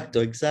 exacto,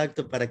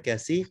 para que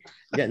así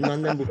ya no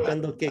anden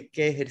buscando qué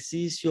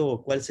ejercicio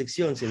o cuál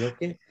sección, sino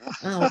que,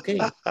 ok,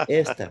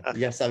 esta,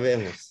 ya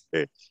sabemos.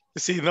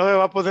 Si no me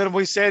va a poner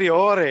muy serio,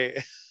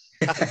 ore.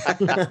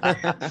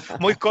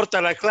 Muy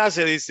corta la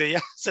clase, dice,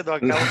 ya se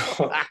nos acabó.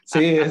 No,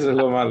 sí, eso es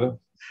lo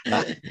malo.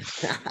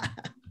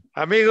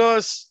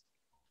 Amigos.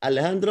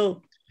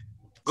 Alejandro.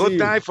 Good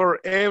night for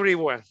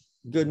everyone.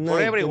 Good night.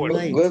 For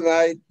everyone. Good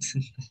night.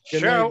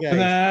 Ciao. Good night,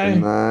 guys.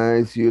 Good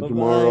night. See you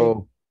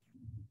tomorrow.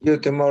 See you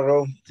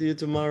tomorrow. See you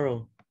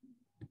tomorrow.